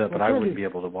pick those up. But I wouldn't be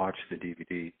able to watch the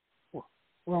DVD.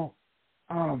 Well,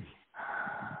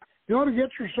 you ought to get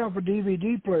yourself a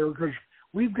DVD player because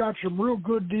we've got some real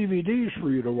good DVDs for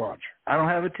you to watch. I don't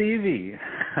have a TV.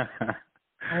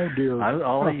 Oh, dear.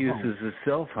 All I use is a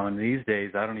cell phone these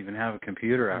days. I don't even have a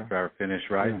computer after I finish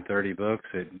writing 30 books.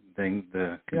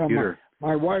 The computer.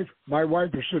 My wife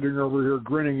is sitting over here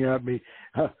grinning at me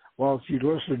while she's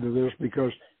listening to this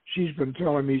because she's been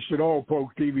telling me, she said,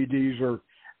 Poke DVDs are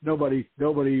nobody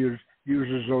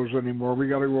uses those anymore. We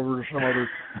got to go over to some other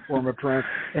form of trans.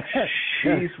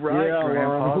 She's right,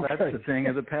 Grandpa. That's the thing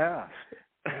of the past.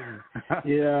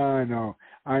 Yeah,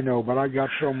 I know, but I got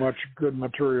so much good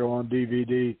material on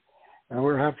DVD, and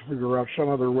we'll have to figure out some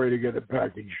other way to get it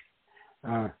packaged.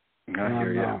 I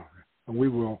hear you. And we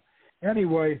will.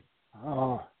 Anyway,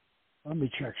 let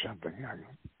me check something.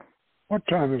 What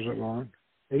time is it, Lauren?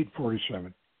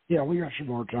 8:47. Yeah, we got some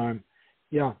more time.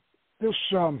 Yeah, this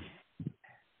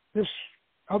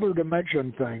other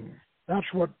dimension thing,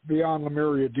 that's what Beyond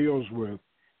Lemuria deals with,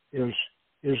 is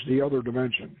the other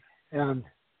dimension. And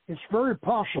it's very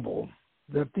possible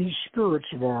that these spirits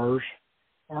of ours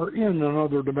are in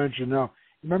another dimension. Now,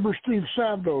 remember Steve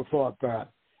Savdo thought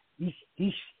that.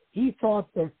 He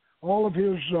thought that all of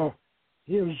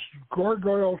his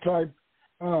gargoyle-type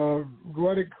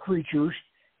goetic creatures,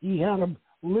 he had them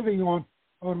living on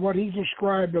what he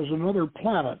described as another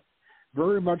planet,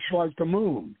 very much like the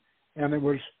moon. And it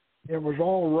was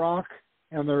all rock,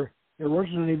 and there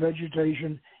wasn't any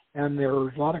vegetation, and there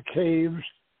was a lot of caves,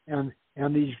 and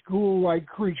these ghoul-like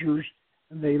creatures,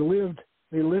 and they lived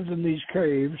in these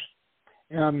caves,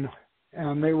 and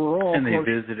they were all. And they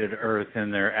visited Earth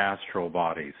in their astral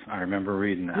bodies. I remember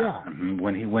reading that. Yeah.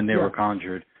 When they were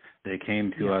conjured, they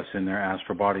came to us in their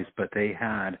astral bodies, but they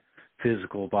had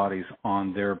physical bodies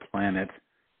on their planet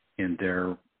in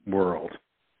their world.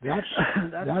 That's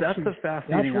a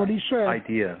fascinating what he said.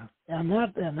 idea. And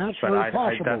that's very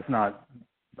possible. That's not.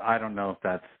 I don't know if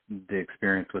that's the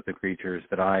experience with the creatures,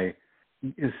 but I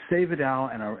save it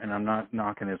out, and I'm not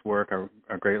knocking his work.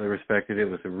 I greatly respected it. It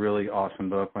was a really awesome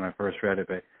book when I first read it,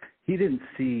 but he didn't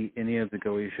see any of the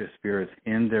Goetia spirits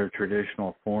in their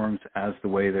traditional forms as the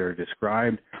way they're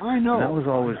described. I know. And that was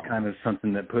always kind of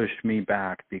something that pushed me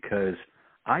back because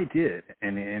I did,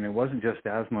 and it wasn't just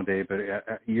Asmodee, but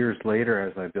years later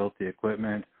as I built the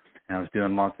equipment and I was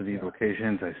doing lots of these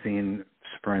locations, I've seen,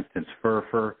 for instance,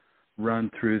 Furfur run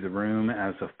through the room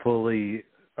as a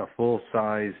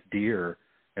full-size deer.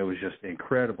 It was just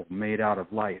incredible, made out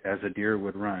of light, as a deer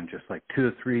would run, just like 2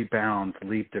 or 3 bounds,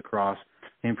 leaped across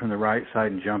came from the right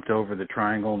side and jumped over the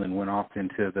triangle and then went off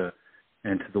into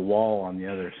the wall on the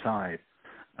other side.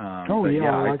 I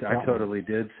totally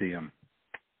did see him.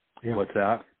 Yeah. What's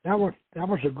that? That was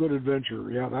a good adventure.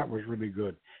 Yeah, that was really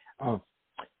good.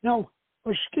 Now,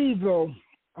 Steve, though,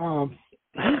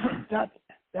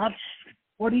 that's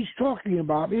what he's talking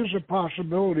about is a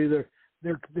possibility that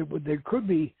there could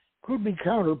be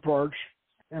counterparts,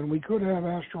 and we could have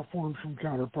astral forms from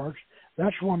counterparts.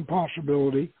 That's one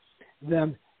possibility.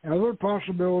 Then another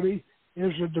possibility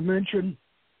is a dimension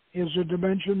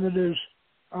that is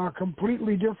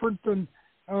completely different than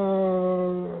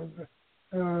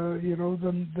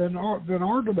than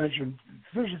our dimension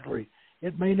physically.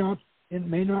 It may not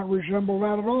resemble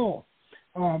that at all.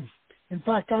 In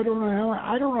fact, I don't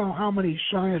know how many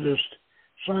scientist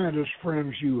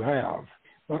friends you have,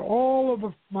 but all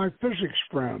of my physics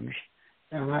friends,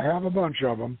 and I have a bunch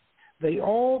of them, they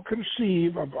all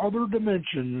conceive of other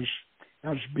dimensions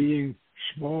as being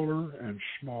smaller and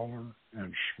smaller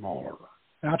and smaller.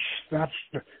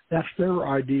 That's their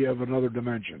idea of another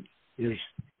dimension, is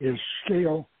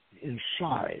scale in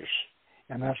size,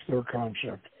 and that's their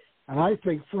concept. And I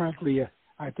think, frankly,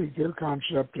 their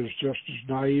concept is just as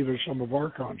naive as some of our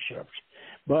concepts.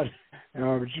 But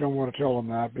you don't want to tell them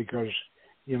that because,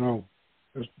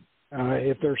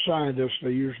 if they're scientists,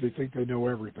 they usually think they know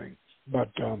everything.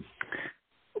 But I've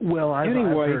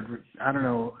heard, I don't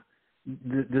know,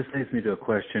 this leads me to a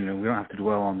question, and we don't have to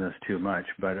dwell on this too much,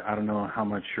 but I don't know how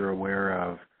much you're aware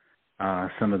of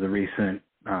some of the recent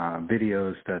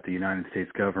videos that the United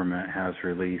States government has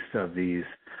released of these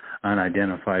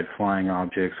unidentified flying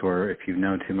objects, or if you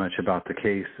know too much about the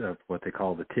case of what they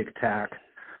call the Tic Tac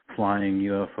flying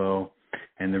UFO.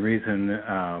 And the reason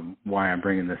why I'm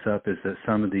bringing this up is that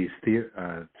some of these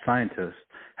scientists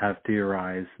have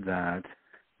theorized that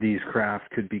these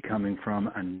craft could be coming from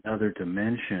another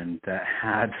dimension that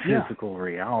had physical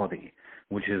reality,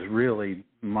 which is really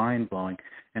mind-blowing.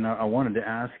 And I wanted to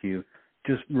ask you,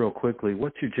 just real quickly,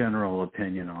 what's your general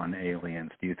opinion on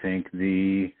aliens? Do you think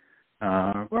the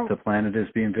planet is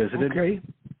being visited? Okay.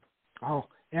 I'll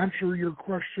answer your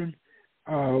question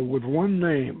with one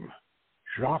name,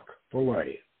 Jacques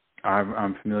Vallée.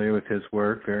 I'm familiar with his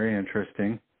work. Very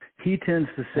interesting. He tends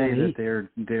to say that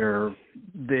they're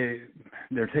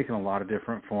taking a lot of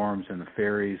different forms, and the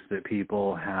fairies that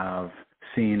people have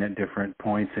seen at different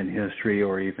points in history,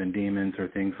 or even demons or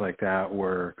things like that,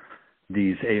 were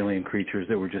these alien creatures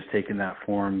that were just taking that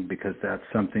form because that's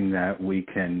something that we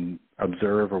can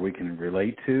observe or we can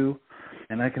relate to.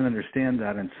 And I can understand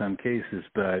that in some cases,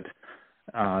 but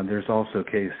there's also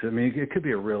cases, it could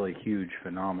be a really huge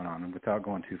phenomenon. And without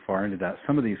going too far into that,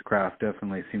 some of these craft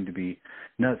definitely seem to be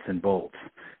nuts and bolts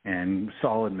and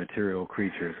solid material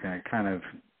creatures. Kind of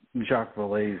Jacques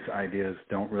Vallée's ideas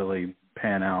don't really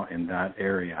pan out in that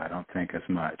area, I don't think, as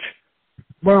much.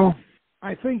 Well,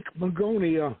 I think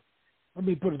Magonia, let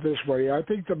me put it this way, I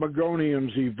think the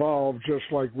Magonians evolved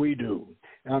just like we do.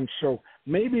 And so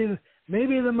maybe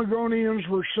the Magonians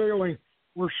were sailing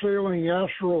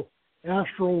astral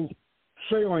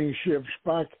sailing ships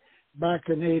back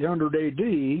in 800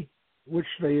 AD, which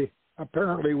they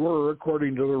apparently were,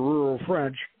 according to the rural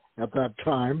French at that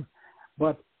time.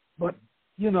 But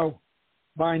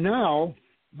by now,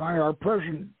 by our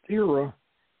present era,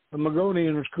 the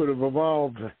Magonians could have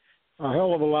evolved a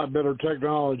hell of a lot better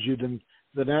technology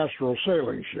than astral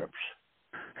sailing ships.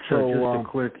 So just a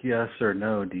quick yes or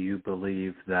no, do you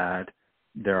believe that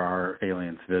there are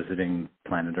aliens visiting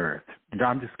planet Earth?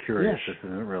 I'm just curious. Yes.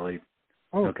 This isn't really...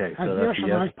 Oh, okay, so that's a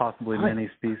yes, possibly many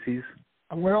species?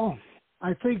 Well,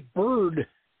 I think Bird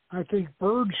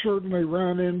certainly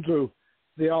ran into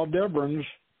the Aldebarans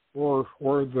or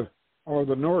the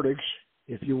Nordics,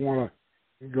 if you want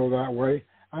to go that way.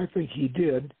 I think he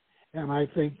did, and I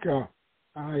think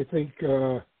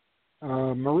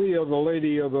Maria, the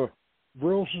lady of the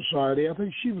Brill Society, I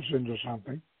think she was into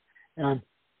something, and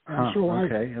so I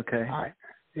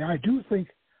do think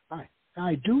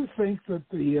that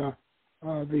the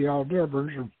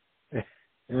Aldebarans,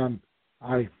 and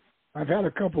I've had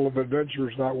a couple of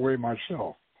adventures that way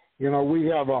myself. We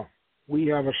have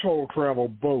a soul travel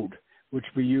boat which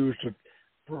we use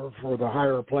for the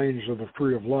higher planes of the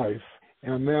tree of life,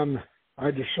 and then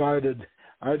I decided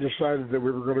that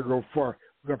we were going to go far.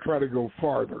 We're going to try to go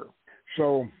farther.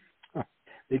 So,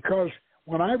 because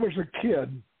when I was a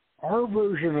kid, our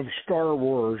version of Star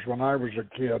Wars when I was a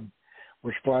kid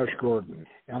was Flash Gordon,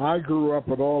 and I grew up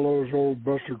with all those old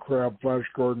Buster Crab Flash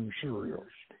Gordon serials,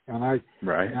 and I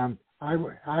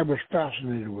was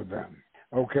fascinated with them.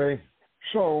 Okay,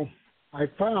 so I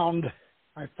found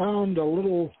a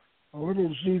little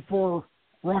Z4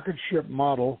 rocket ship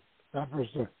model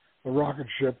the rocket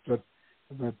ship that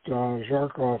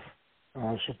Zarkov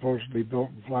supposedly built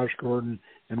in Flash Gordon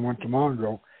and went to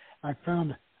Mongo. I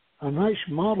found a nice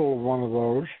model of one of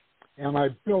those, and I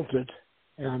built it.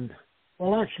 And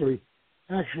well, actually,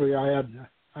 I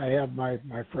had my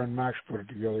friend Max put it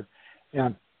together,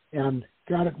 and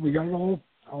got it. We got it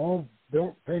all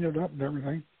built, painted up, and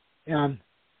everything.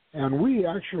 And we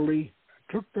actually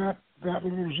took that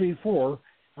little Z4.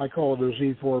 I call it a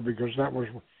Z4 because that was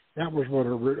what it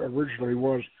originally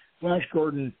was. Flash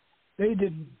Gordon,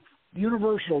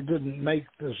 Universal didn't make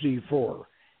the Z4.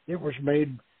 It was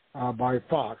made by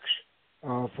Fox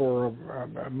for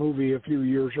a movie a few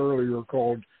years earlier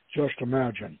called Just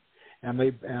Imagine,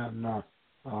 and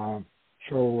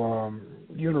so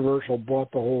Universal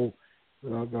bought the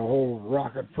whole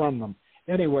rocket from them.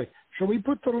 Anyway, so we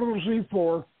put the little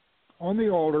Z4 on the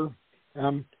altar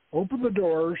and opened the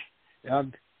doors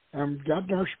and got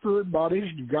in our spirit bodies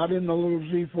and got in the little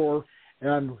Z4,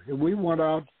 and we went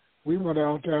out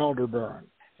to Aldebaran,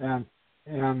 and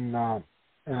that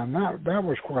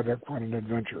was quite an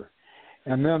adventure.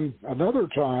 And then another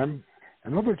time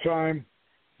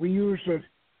we used a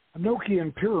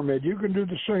Nokian pyramid. You can do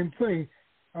the same thing.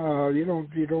 You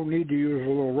don't need to use a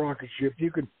little rocket ship.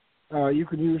 You can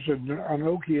use a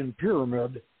Nokian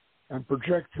pyramid and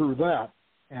project through that.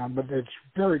 But it's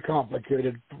very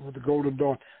complicated with the Golden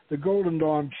Dawn. The Golden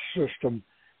Dawn system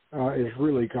is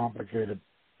really complicated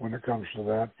when it comes to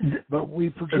that. But we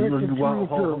projected through the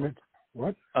pyramid.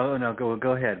 What? Oh, no,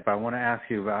 go ahead. But I want to ask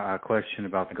you a question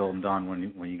about the Golden Dawn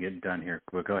when you get done here.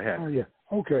 Well, go ahead. Oh, yeah.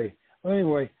 Okay. Well,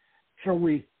 anyway, so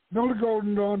we built a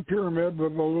Golden Dawn pyramid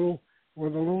with a little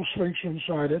sphinx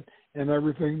inside it and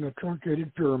everything, the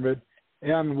truncated pyramid,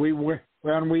 and we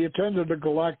attended a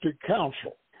galactic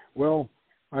council. Well,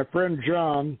 my friend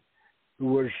John, who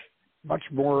was much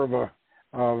more of a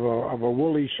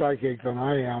woolly psychic than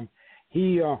I am,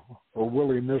 or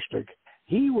woolly mystic,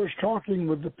 he was talking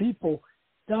with the people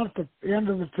down at the end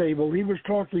of the table. He was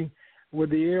talking with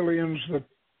the aliens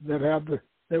that had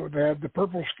the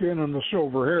purple skin and the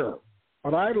silver hair.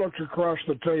 But I looked across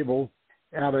the table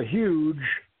at a huge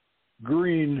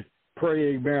green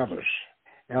praying mantis.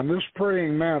 And this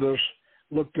praying mantis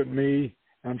looked at me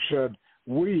and said,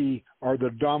 "We are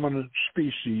the dominant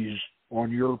species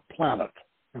on your planet."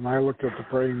 And I looked at the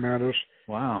praying mantis,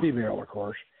 wow, female, of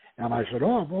course, and I said,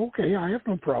 "Oh, okay, I have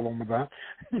no problem with that."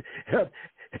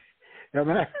 and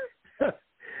that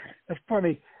that's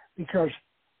funny because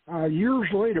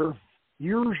years later,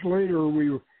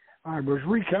 I was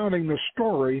recounting the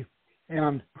story,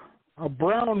 and a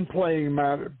brown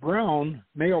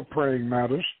male praying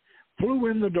mantis flew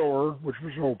in the door, which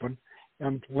was open,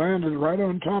 and landed right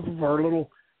on top of our little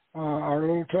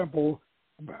temple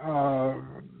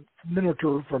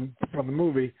miniature from the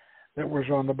movie that was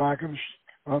on the back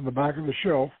of the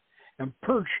shelf, and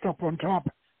perched up on top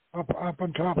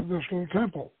of this little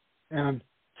temple. And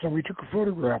so we took a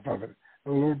photograph of it, a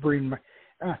little green.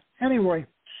 Anyway,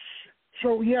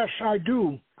 so yes, I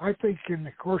do. I think, and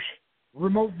of course,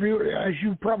 remote view, as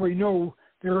you probably know,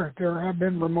 there have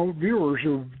been remote viewers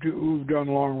who've done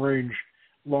long range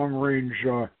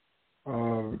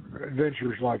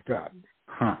adventures like that.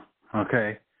 Huh.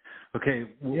 Okay.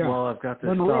 Yeah. Well, I've got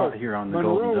this thought here on the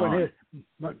Golden Dawn.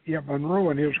 Monroe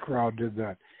and his crowd did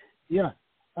that. Yeah.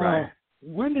 Right.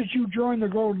 When did you join the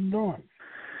Golden Dawn?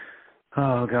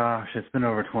 Oh, gosh, it's been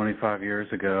over 25 years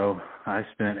ago. I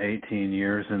spent 18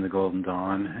 years in the Golden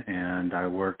Dawn, and I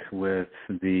worked with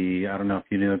I don't know if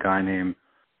you knew a guy named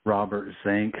Robert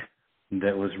Zink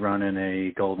that was running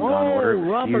a Golden Dawn order.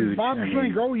 Bob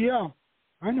Zink. Oh, yeah.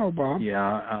 I know Bob.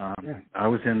 Yeah, I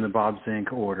was in the Bob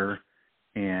Zink order,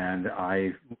 and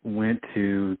I went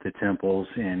to the temples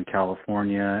in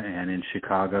California and in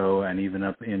Chicago and even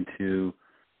up into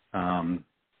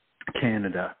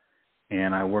Canada.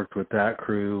 And I worked with that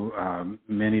crew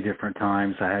many different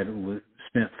times. I had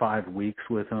spent 5 weeks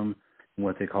with them,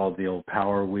 what they called the old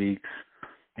Power Weeks,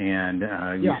 and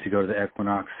used to go to the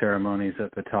equinox ceremonies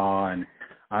at Ptah, and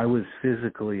I was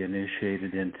physically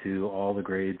initiated into all the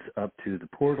grades up to the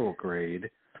portal grade.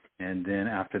 And then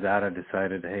after that, I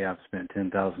decided, hey, I've spent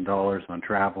 $10,000 on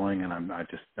traveling, and I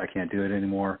can't do it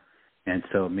anymore. And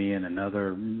so me and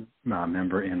another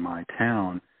member in my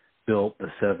town built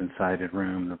the 7-sided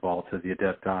room, the Vault of the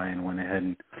Adepti, and went ahead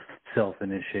and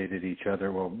self-initiated each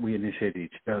other. Well, we initiated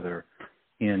each other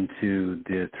into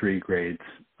the 3 grades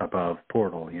above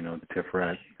portal, the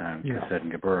Tiferet, Chesed,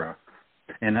 and Geburah.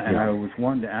 And I was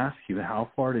wanting to ask you,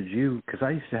 how far did you, because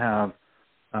I used to have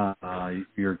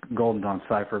your Golden Dawn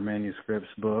Cipher Manuscripts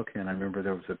book, and I remember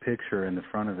there was a picture in the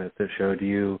front of it that showed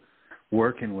you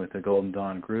working with the Golden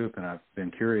Dawn group, and I've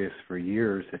been curious for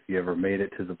years if you ever made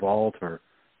it to the vault or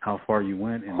how far you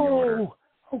went in the order.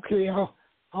 Okay.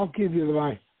 I'll give you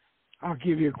a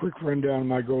quick rundown of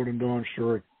my Golden Dawn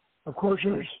story. Of course,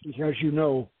 as you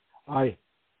know, I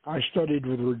studied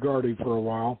with Rigardi for a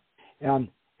while, and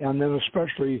then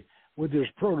especially with his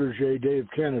protege, Dave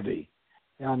Kennedy.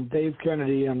 And Dave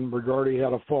Kennedy and Rigardi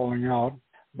had a falling out,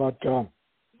 but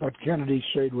Kennedy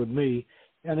stayed with me.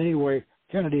 And anyway,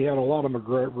 Kennedy had a lot of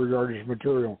Rigardi's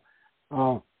material.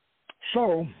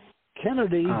 So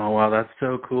Kennedy... Oh, wow, that's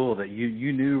so cool that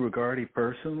you knew Rigardi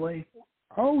personally?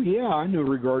 Oh, yeah, I knew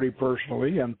Rigardi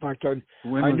personally. In fact, I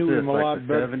knew him a lot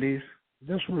better. When was this, like the 70s?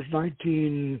 This was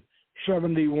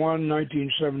 1971,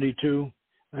 1972,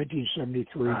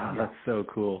 1973. Wow, that's so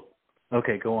cool.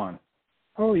 Okay, go on.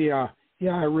 Oh, yeah.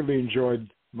 Yeah, I really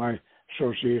enjoyed my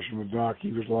association with Doc.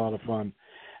 He was a lot of fun.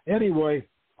 Anyway,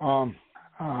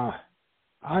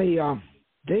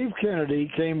 Dave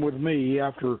Kennedy came with me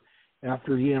after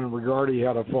he and Rigardi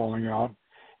had a falling out,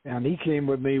 and he came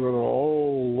with me with a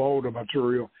whole load of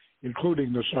material,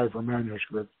 including the cipher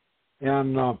manuscript.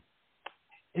 And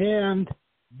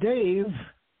Dave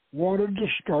wanted to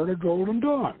start a Golden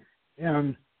Dawn,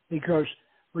 and because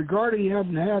Rigardi had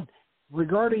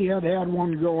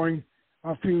one going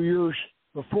a few years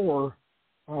before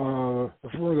the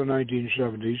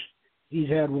 1970s.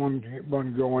 He'd had one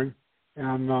going,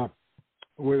 and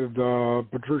with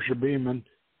Patricia Beeman,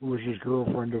 who was his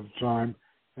girlfriend at the time,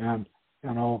 and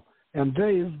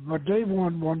Dave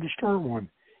wanted to start one,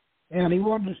 and he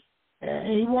wanted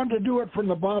to do it from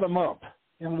the bottom up.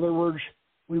 In other words,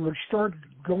 we would start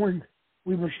going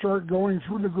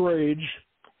through the grades,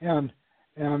 and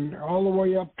all the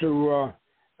way up to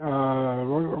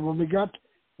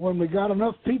when we got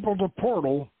enough people to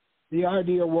portal. The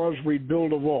idea was we'd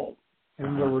build a vault.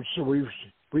 In other words, so we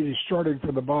started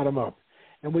from the bottom up,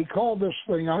 and we called this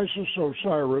thing Isis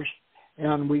Osiris,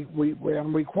 and we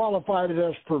qualified it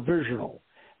as provisional.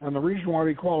 And the reason why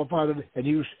we qualified it, and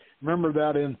you remember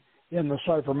that in the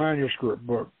cipher manuscript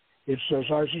book, it says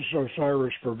Isis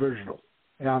Osiris provisional.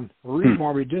 And the reason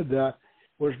why we did that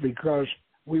was because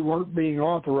we weren't being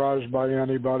authorized by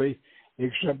anybody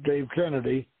except Dave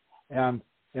Kennedy, and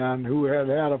who had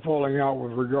a falling out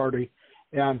with Rigardi,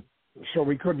 and so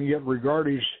we couldn't get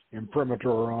Rigardi's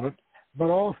imprimatur on it.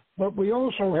 But we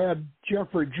also had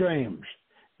Jeffrey James,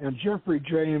 and Jeffrey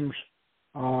James,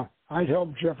 I'd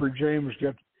helped Jeffrey James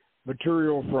get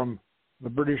material from the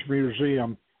British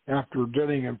Museum after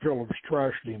Denning and Phillips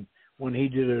trashed him when he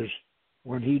did his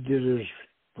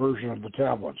version of the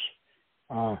tablets.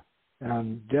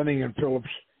 And Denning and Phillips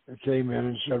came in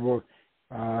and said, well,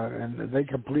 and they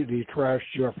completely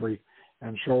trashed Jeffrey,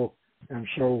 and so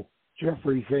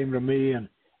Jeffrey came to me, and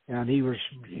he was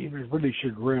really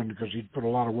chagrined because he'd put a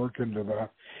lot of work into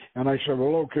that. And I said,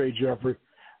 well, okay, Jeff,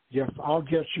 I'll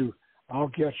get you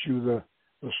the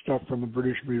stuff from the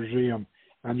British Museum,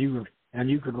 and you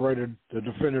could write the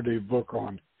definitive book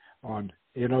on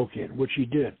Enochian, which he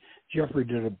did. Jeffrey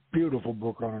did a beautiful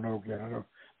book on Enochian. I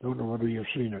don't know whether you've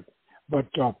seen it, but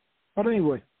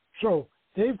anyway, so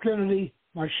Dave Kennedy,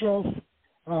 myself,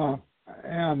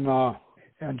 and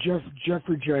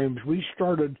Jeffrey James, we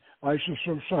started Isis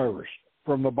Osiris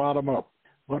from the bottom up.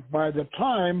 But by the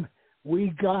time we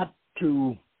got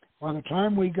to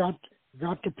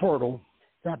portal,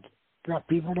 got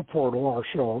people to portal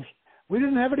ourselves, we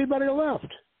didn't have anybody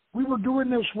left. We were doing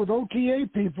this with OTA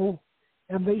people,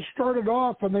 and they started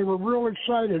off and they were real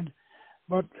excited.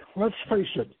 But let's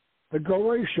face it, the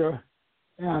Goetia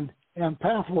and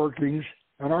path workings,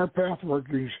 and our path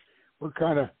workings were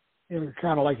kind of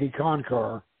like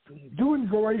Ikonkar. Doing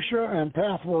Goetia and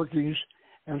path workings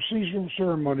and seasonal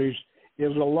ceremonies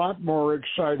is a lot more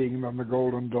exciting than the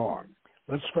Golden Dawn.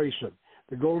 Let's face it,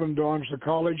 the Golden Dawn's the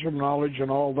College of Knowledge and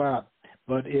all that,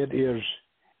 but it's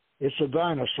a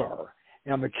dinosaur,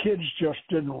 and the kids just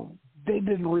didn't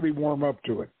really warm up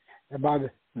to it. And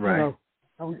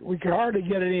we could hardly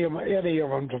get any of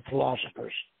them to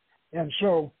philosophers, and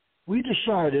so we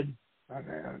decided.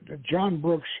 John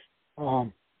Brooks,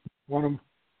 one of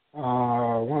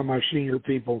my senior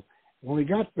people, when we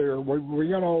got there, we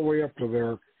got all the way up to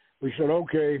there. We said,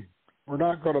 okay, we're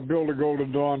not going to build a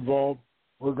Golden Dawn vault.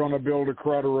 We're going to build a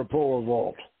Crateropoa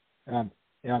vault, and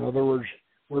in other words,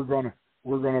 we're going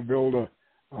to build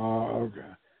a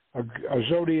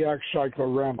zodiac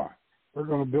cyclorama. We're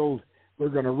going to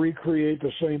recreate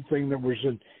the same thing that was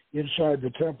inside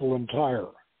the temple in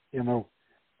Tyre.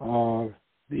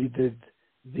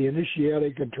 The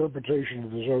initiatic interpretation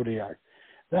of the zodiac.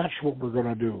 That's what we're going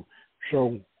to do.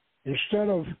 So instead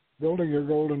of building a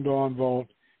Golden Dawn vault,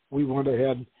 we went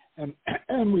ahead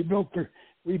and we built the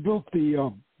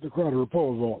Crowder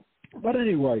pole vault. But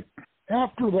anyway,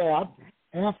 after that,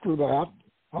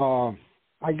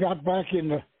 I got back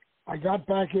into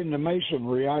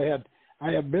masonry. I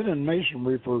had been in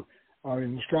masonry for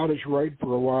in the Scottish Rite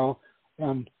for a while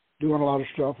and doing a lot of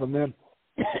stuff, and then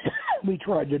we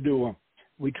tried to do a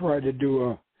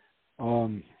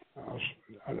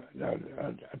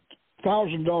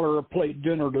 $1,000 a plate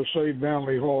dinner to save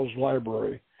Manly Hall's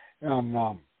library,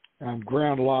 and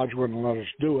Grand Lodge wouldn't let us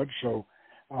do it, so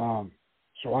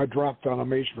I dropped out of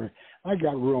masonry. I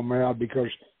got real mad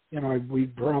because we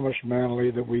promised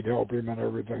Manly that we'd help him and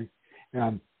everything,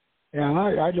 and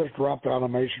I just dropped out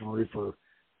of masonry for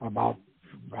about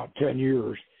 10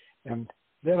 years, and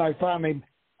then I finally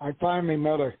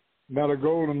met a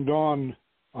Golden Dawn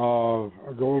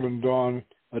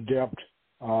adept,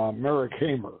 Merrick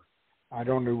Hamer. I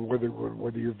don't know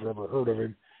whether you've ever heard of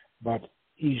him, but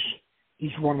he's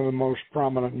one of the most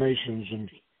prominent Masons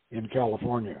in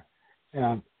California,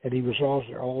 and he was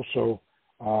also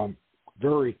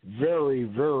very, very,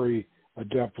 very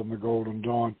adept in the Golden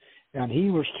Dawn, and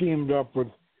he was teamed up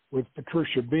with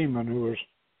Patricia Beeman, who was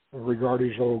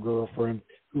Rigardi's old girlfriend,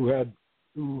 who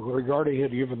Rigardi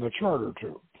had given the charter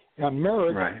to, and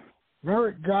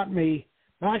Merrick got me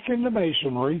back into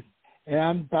masonry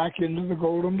and back into the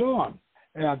Golden Dawn,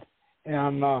 and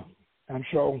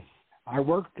so I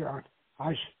worked.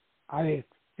 I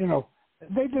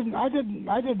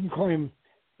didn't claim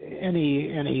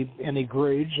any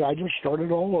grades. I just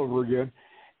started all over again,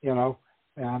 and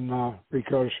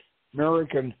because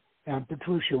Merrick and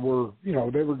Patricia were,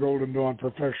 they were Golden Dawn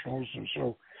professionals, and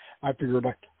so I figured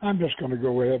I'm just going to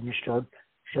go ahead and start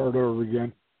over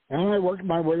again. And I worked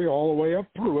my way all the way up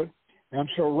through it. And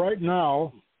so right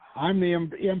now I'm the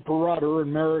imperator,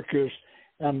 and Merrick is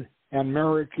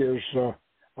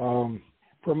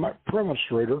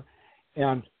premonstrator,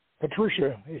 and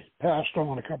Patricia passed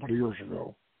on a couple of years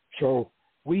ago. So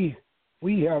we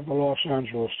have the Los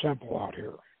Angeles Temple out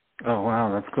here. Oh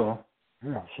wow, that's cool.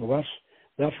 Yeah, so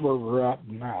that's where we're at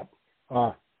in that.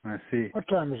 I see. What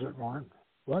time is it, Warren?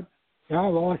 What? Yeah,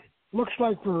 well, it looks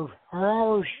like our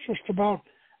hour's just about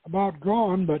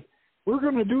gone, but we're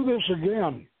going to do this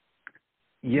again.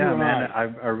 Yeah, man,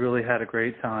 I really had a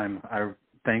great time.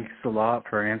 Thanks a lot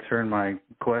for answering my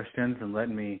questions and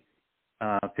letting me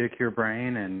pick your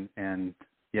brain, and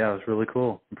yeah, it was really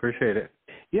cool. Appreciate it.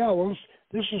 Yeah, well,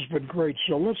 this has been great.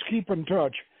 So let's keep in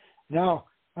touch. Now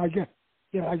I got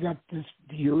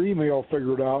your email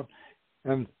figured out,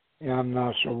 and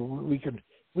so we can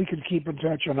keep in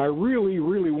touch. And I really,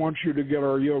 really want you to get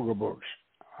our yoga books.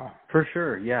 For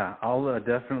sure, yeah. I'll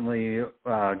definitely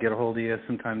get a hold of you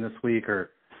sometime this week,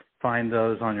 or find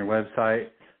those on your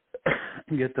website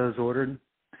and get those ordered.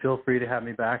 Feel free to have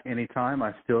me back anytime.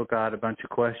 I still got a bunch of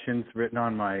questions written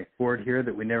on my board here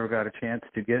that we never got a chance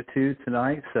to get to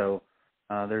tonight, so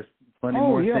there's plenty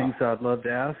more things I'd love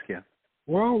to ask you.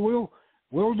 Well,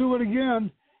 we'll do it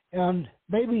again, and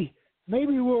maybe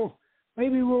we'll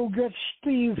get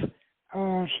Steve,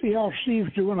 see how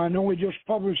Steve's doing. I know he just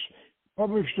published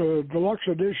a deluxe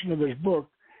edition of his book,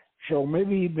 so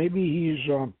maybe he's.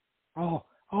 I'll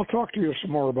talk to you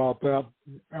some more about that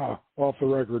off the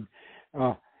record,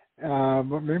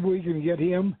 but maybe we can get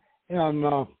him, and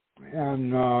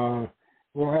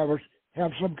we'll have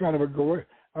some kind of a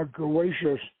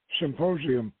Goetia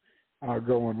symposium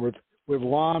going with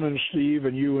Lon and Steve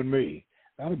and you and me.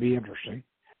 That'd be interesting.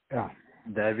 Yeah.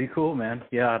 That'd be cool, man.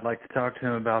 Yeah, I'd like to talk to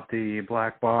him about the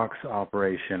black box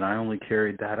operation. I only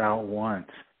carried that out once,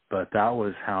 but that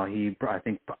was how he, I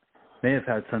think, may have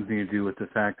had something to do with the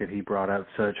fact that he brought out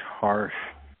such harsh,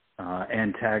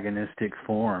 antagonistic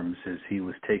forms as he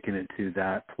was taking it to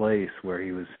that place where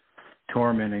he was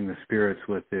tormenting the spirits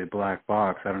with the black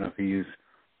box. I don't know if he used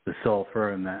the sulfur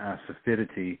and the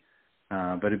acidity,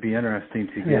 but it'd be interesting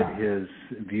to get his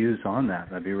views on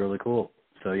that. That'd be really cool.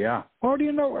 So, yeah. Well,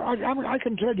 I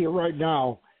can tell you right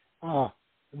now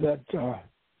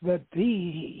that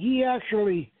he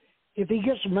actually, if he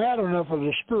gets mad enough at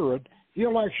the spirit,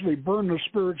 he'll actually burn the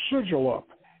spirit sigil up.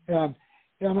 And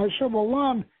I said, well,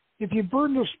 Lon, if you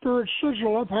burn the spirit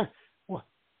sigil up,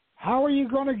 how are you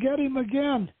going to get him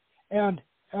again? And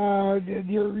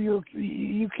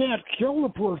you can't kill the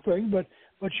poor thing, but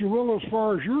you will as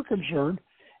far as you're concerned.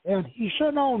 And he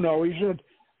said, oh, no. He said,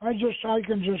 I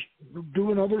can just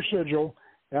do another sigil,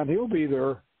 and he'll be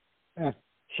there. And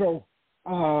so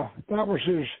that was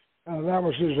his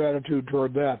attitude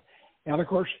toward that. And of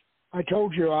course, I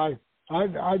told you I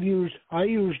used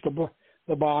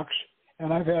the box,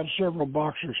 and I've had several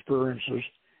box experiences.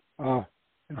 In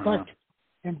fact,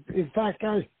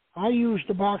 I used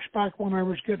the box back when I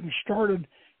was getting started.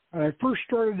 I first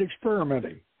started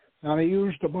experimenting, and I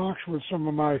used the box with some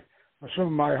of my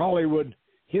Hollywood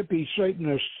hippie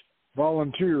Satanist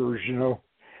volunteers, you know.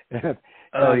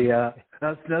 Oh, yeah.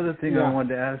 That's another thing I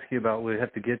wanted to ask you about. We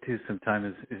have to get to sometime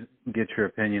is get your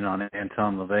opinion on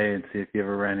Anton LaVey and see if you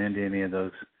ever ran into any of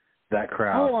that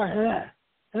crowd. Oh, I had.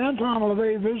 Anton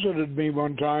LaVey visited me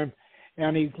one time,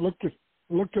 and he looked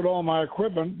at all my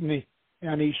equipment,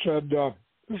 and he said,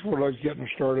 this is what I was getting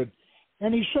started.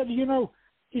 And he said, you know,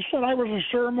 I was a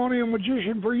ceremonial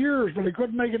magician for years, but I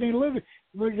couldn't make any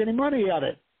money at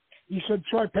it. He said,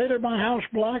 so I painted my house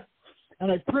black,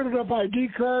 and I printed up ID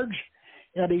cards,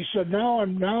 and he said, now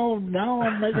I'm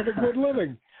making a good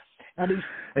living. And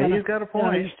he's got a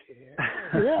point.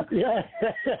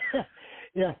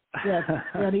 Yeah.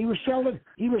 And he was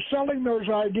selling those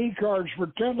ID cards for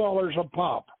 $10 a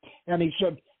pop. And he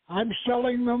said, I'm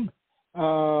selling them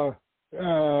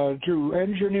to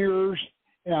engineers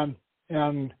and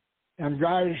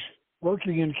guys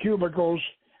working in cubicles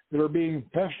that are being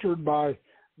pestered by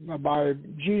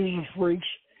Jesus freaks,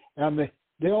 and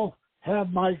they'll have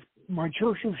my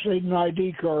Church of Satan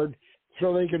ID card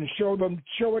so they can show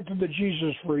it to the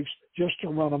Jesus freaks just to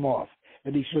run them off.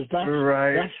 And he says, that's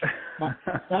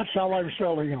how I'm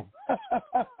selling them.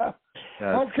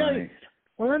 Okay. Funny.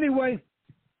 Well, anyway,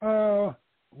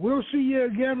 we'll see you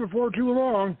again before too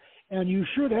long, and you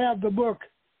should have the book.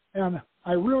 And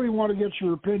I really want to get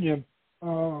your opinion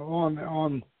on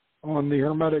the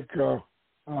Hermetic, the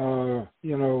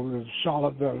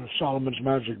Solomon's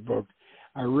Magic book.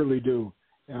 I really do,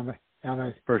 and I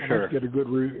for sure. I'd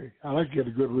like to get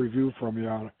a good review from you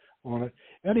on it.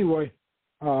 Anyway,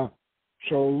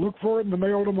 so look for it in the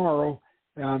mail tomorrow,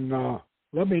 and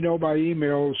let me know by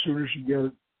email as soon as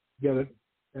you get it,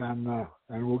 and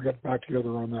we'll get back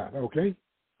together on that. Okay?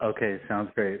 Okay,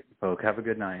 sounds great, Poke. Have a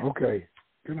good night. Okay.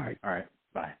 Good night. All right.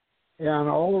 Bye. And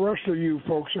all the rest of you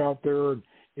folks out there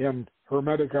in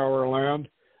Hermetic Hour land,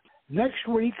 next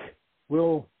week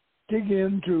we'll dig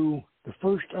into the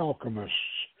first alchemists.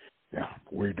 Yeah,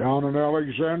 way down in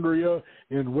Alexandria,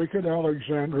 in wicked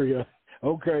Alexandria.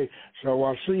 Okay, so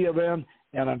I'll see you then,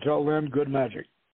 and until then, good magic.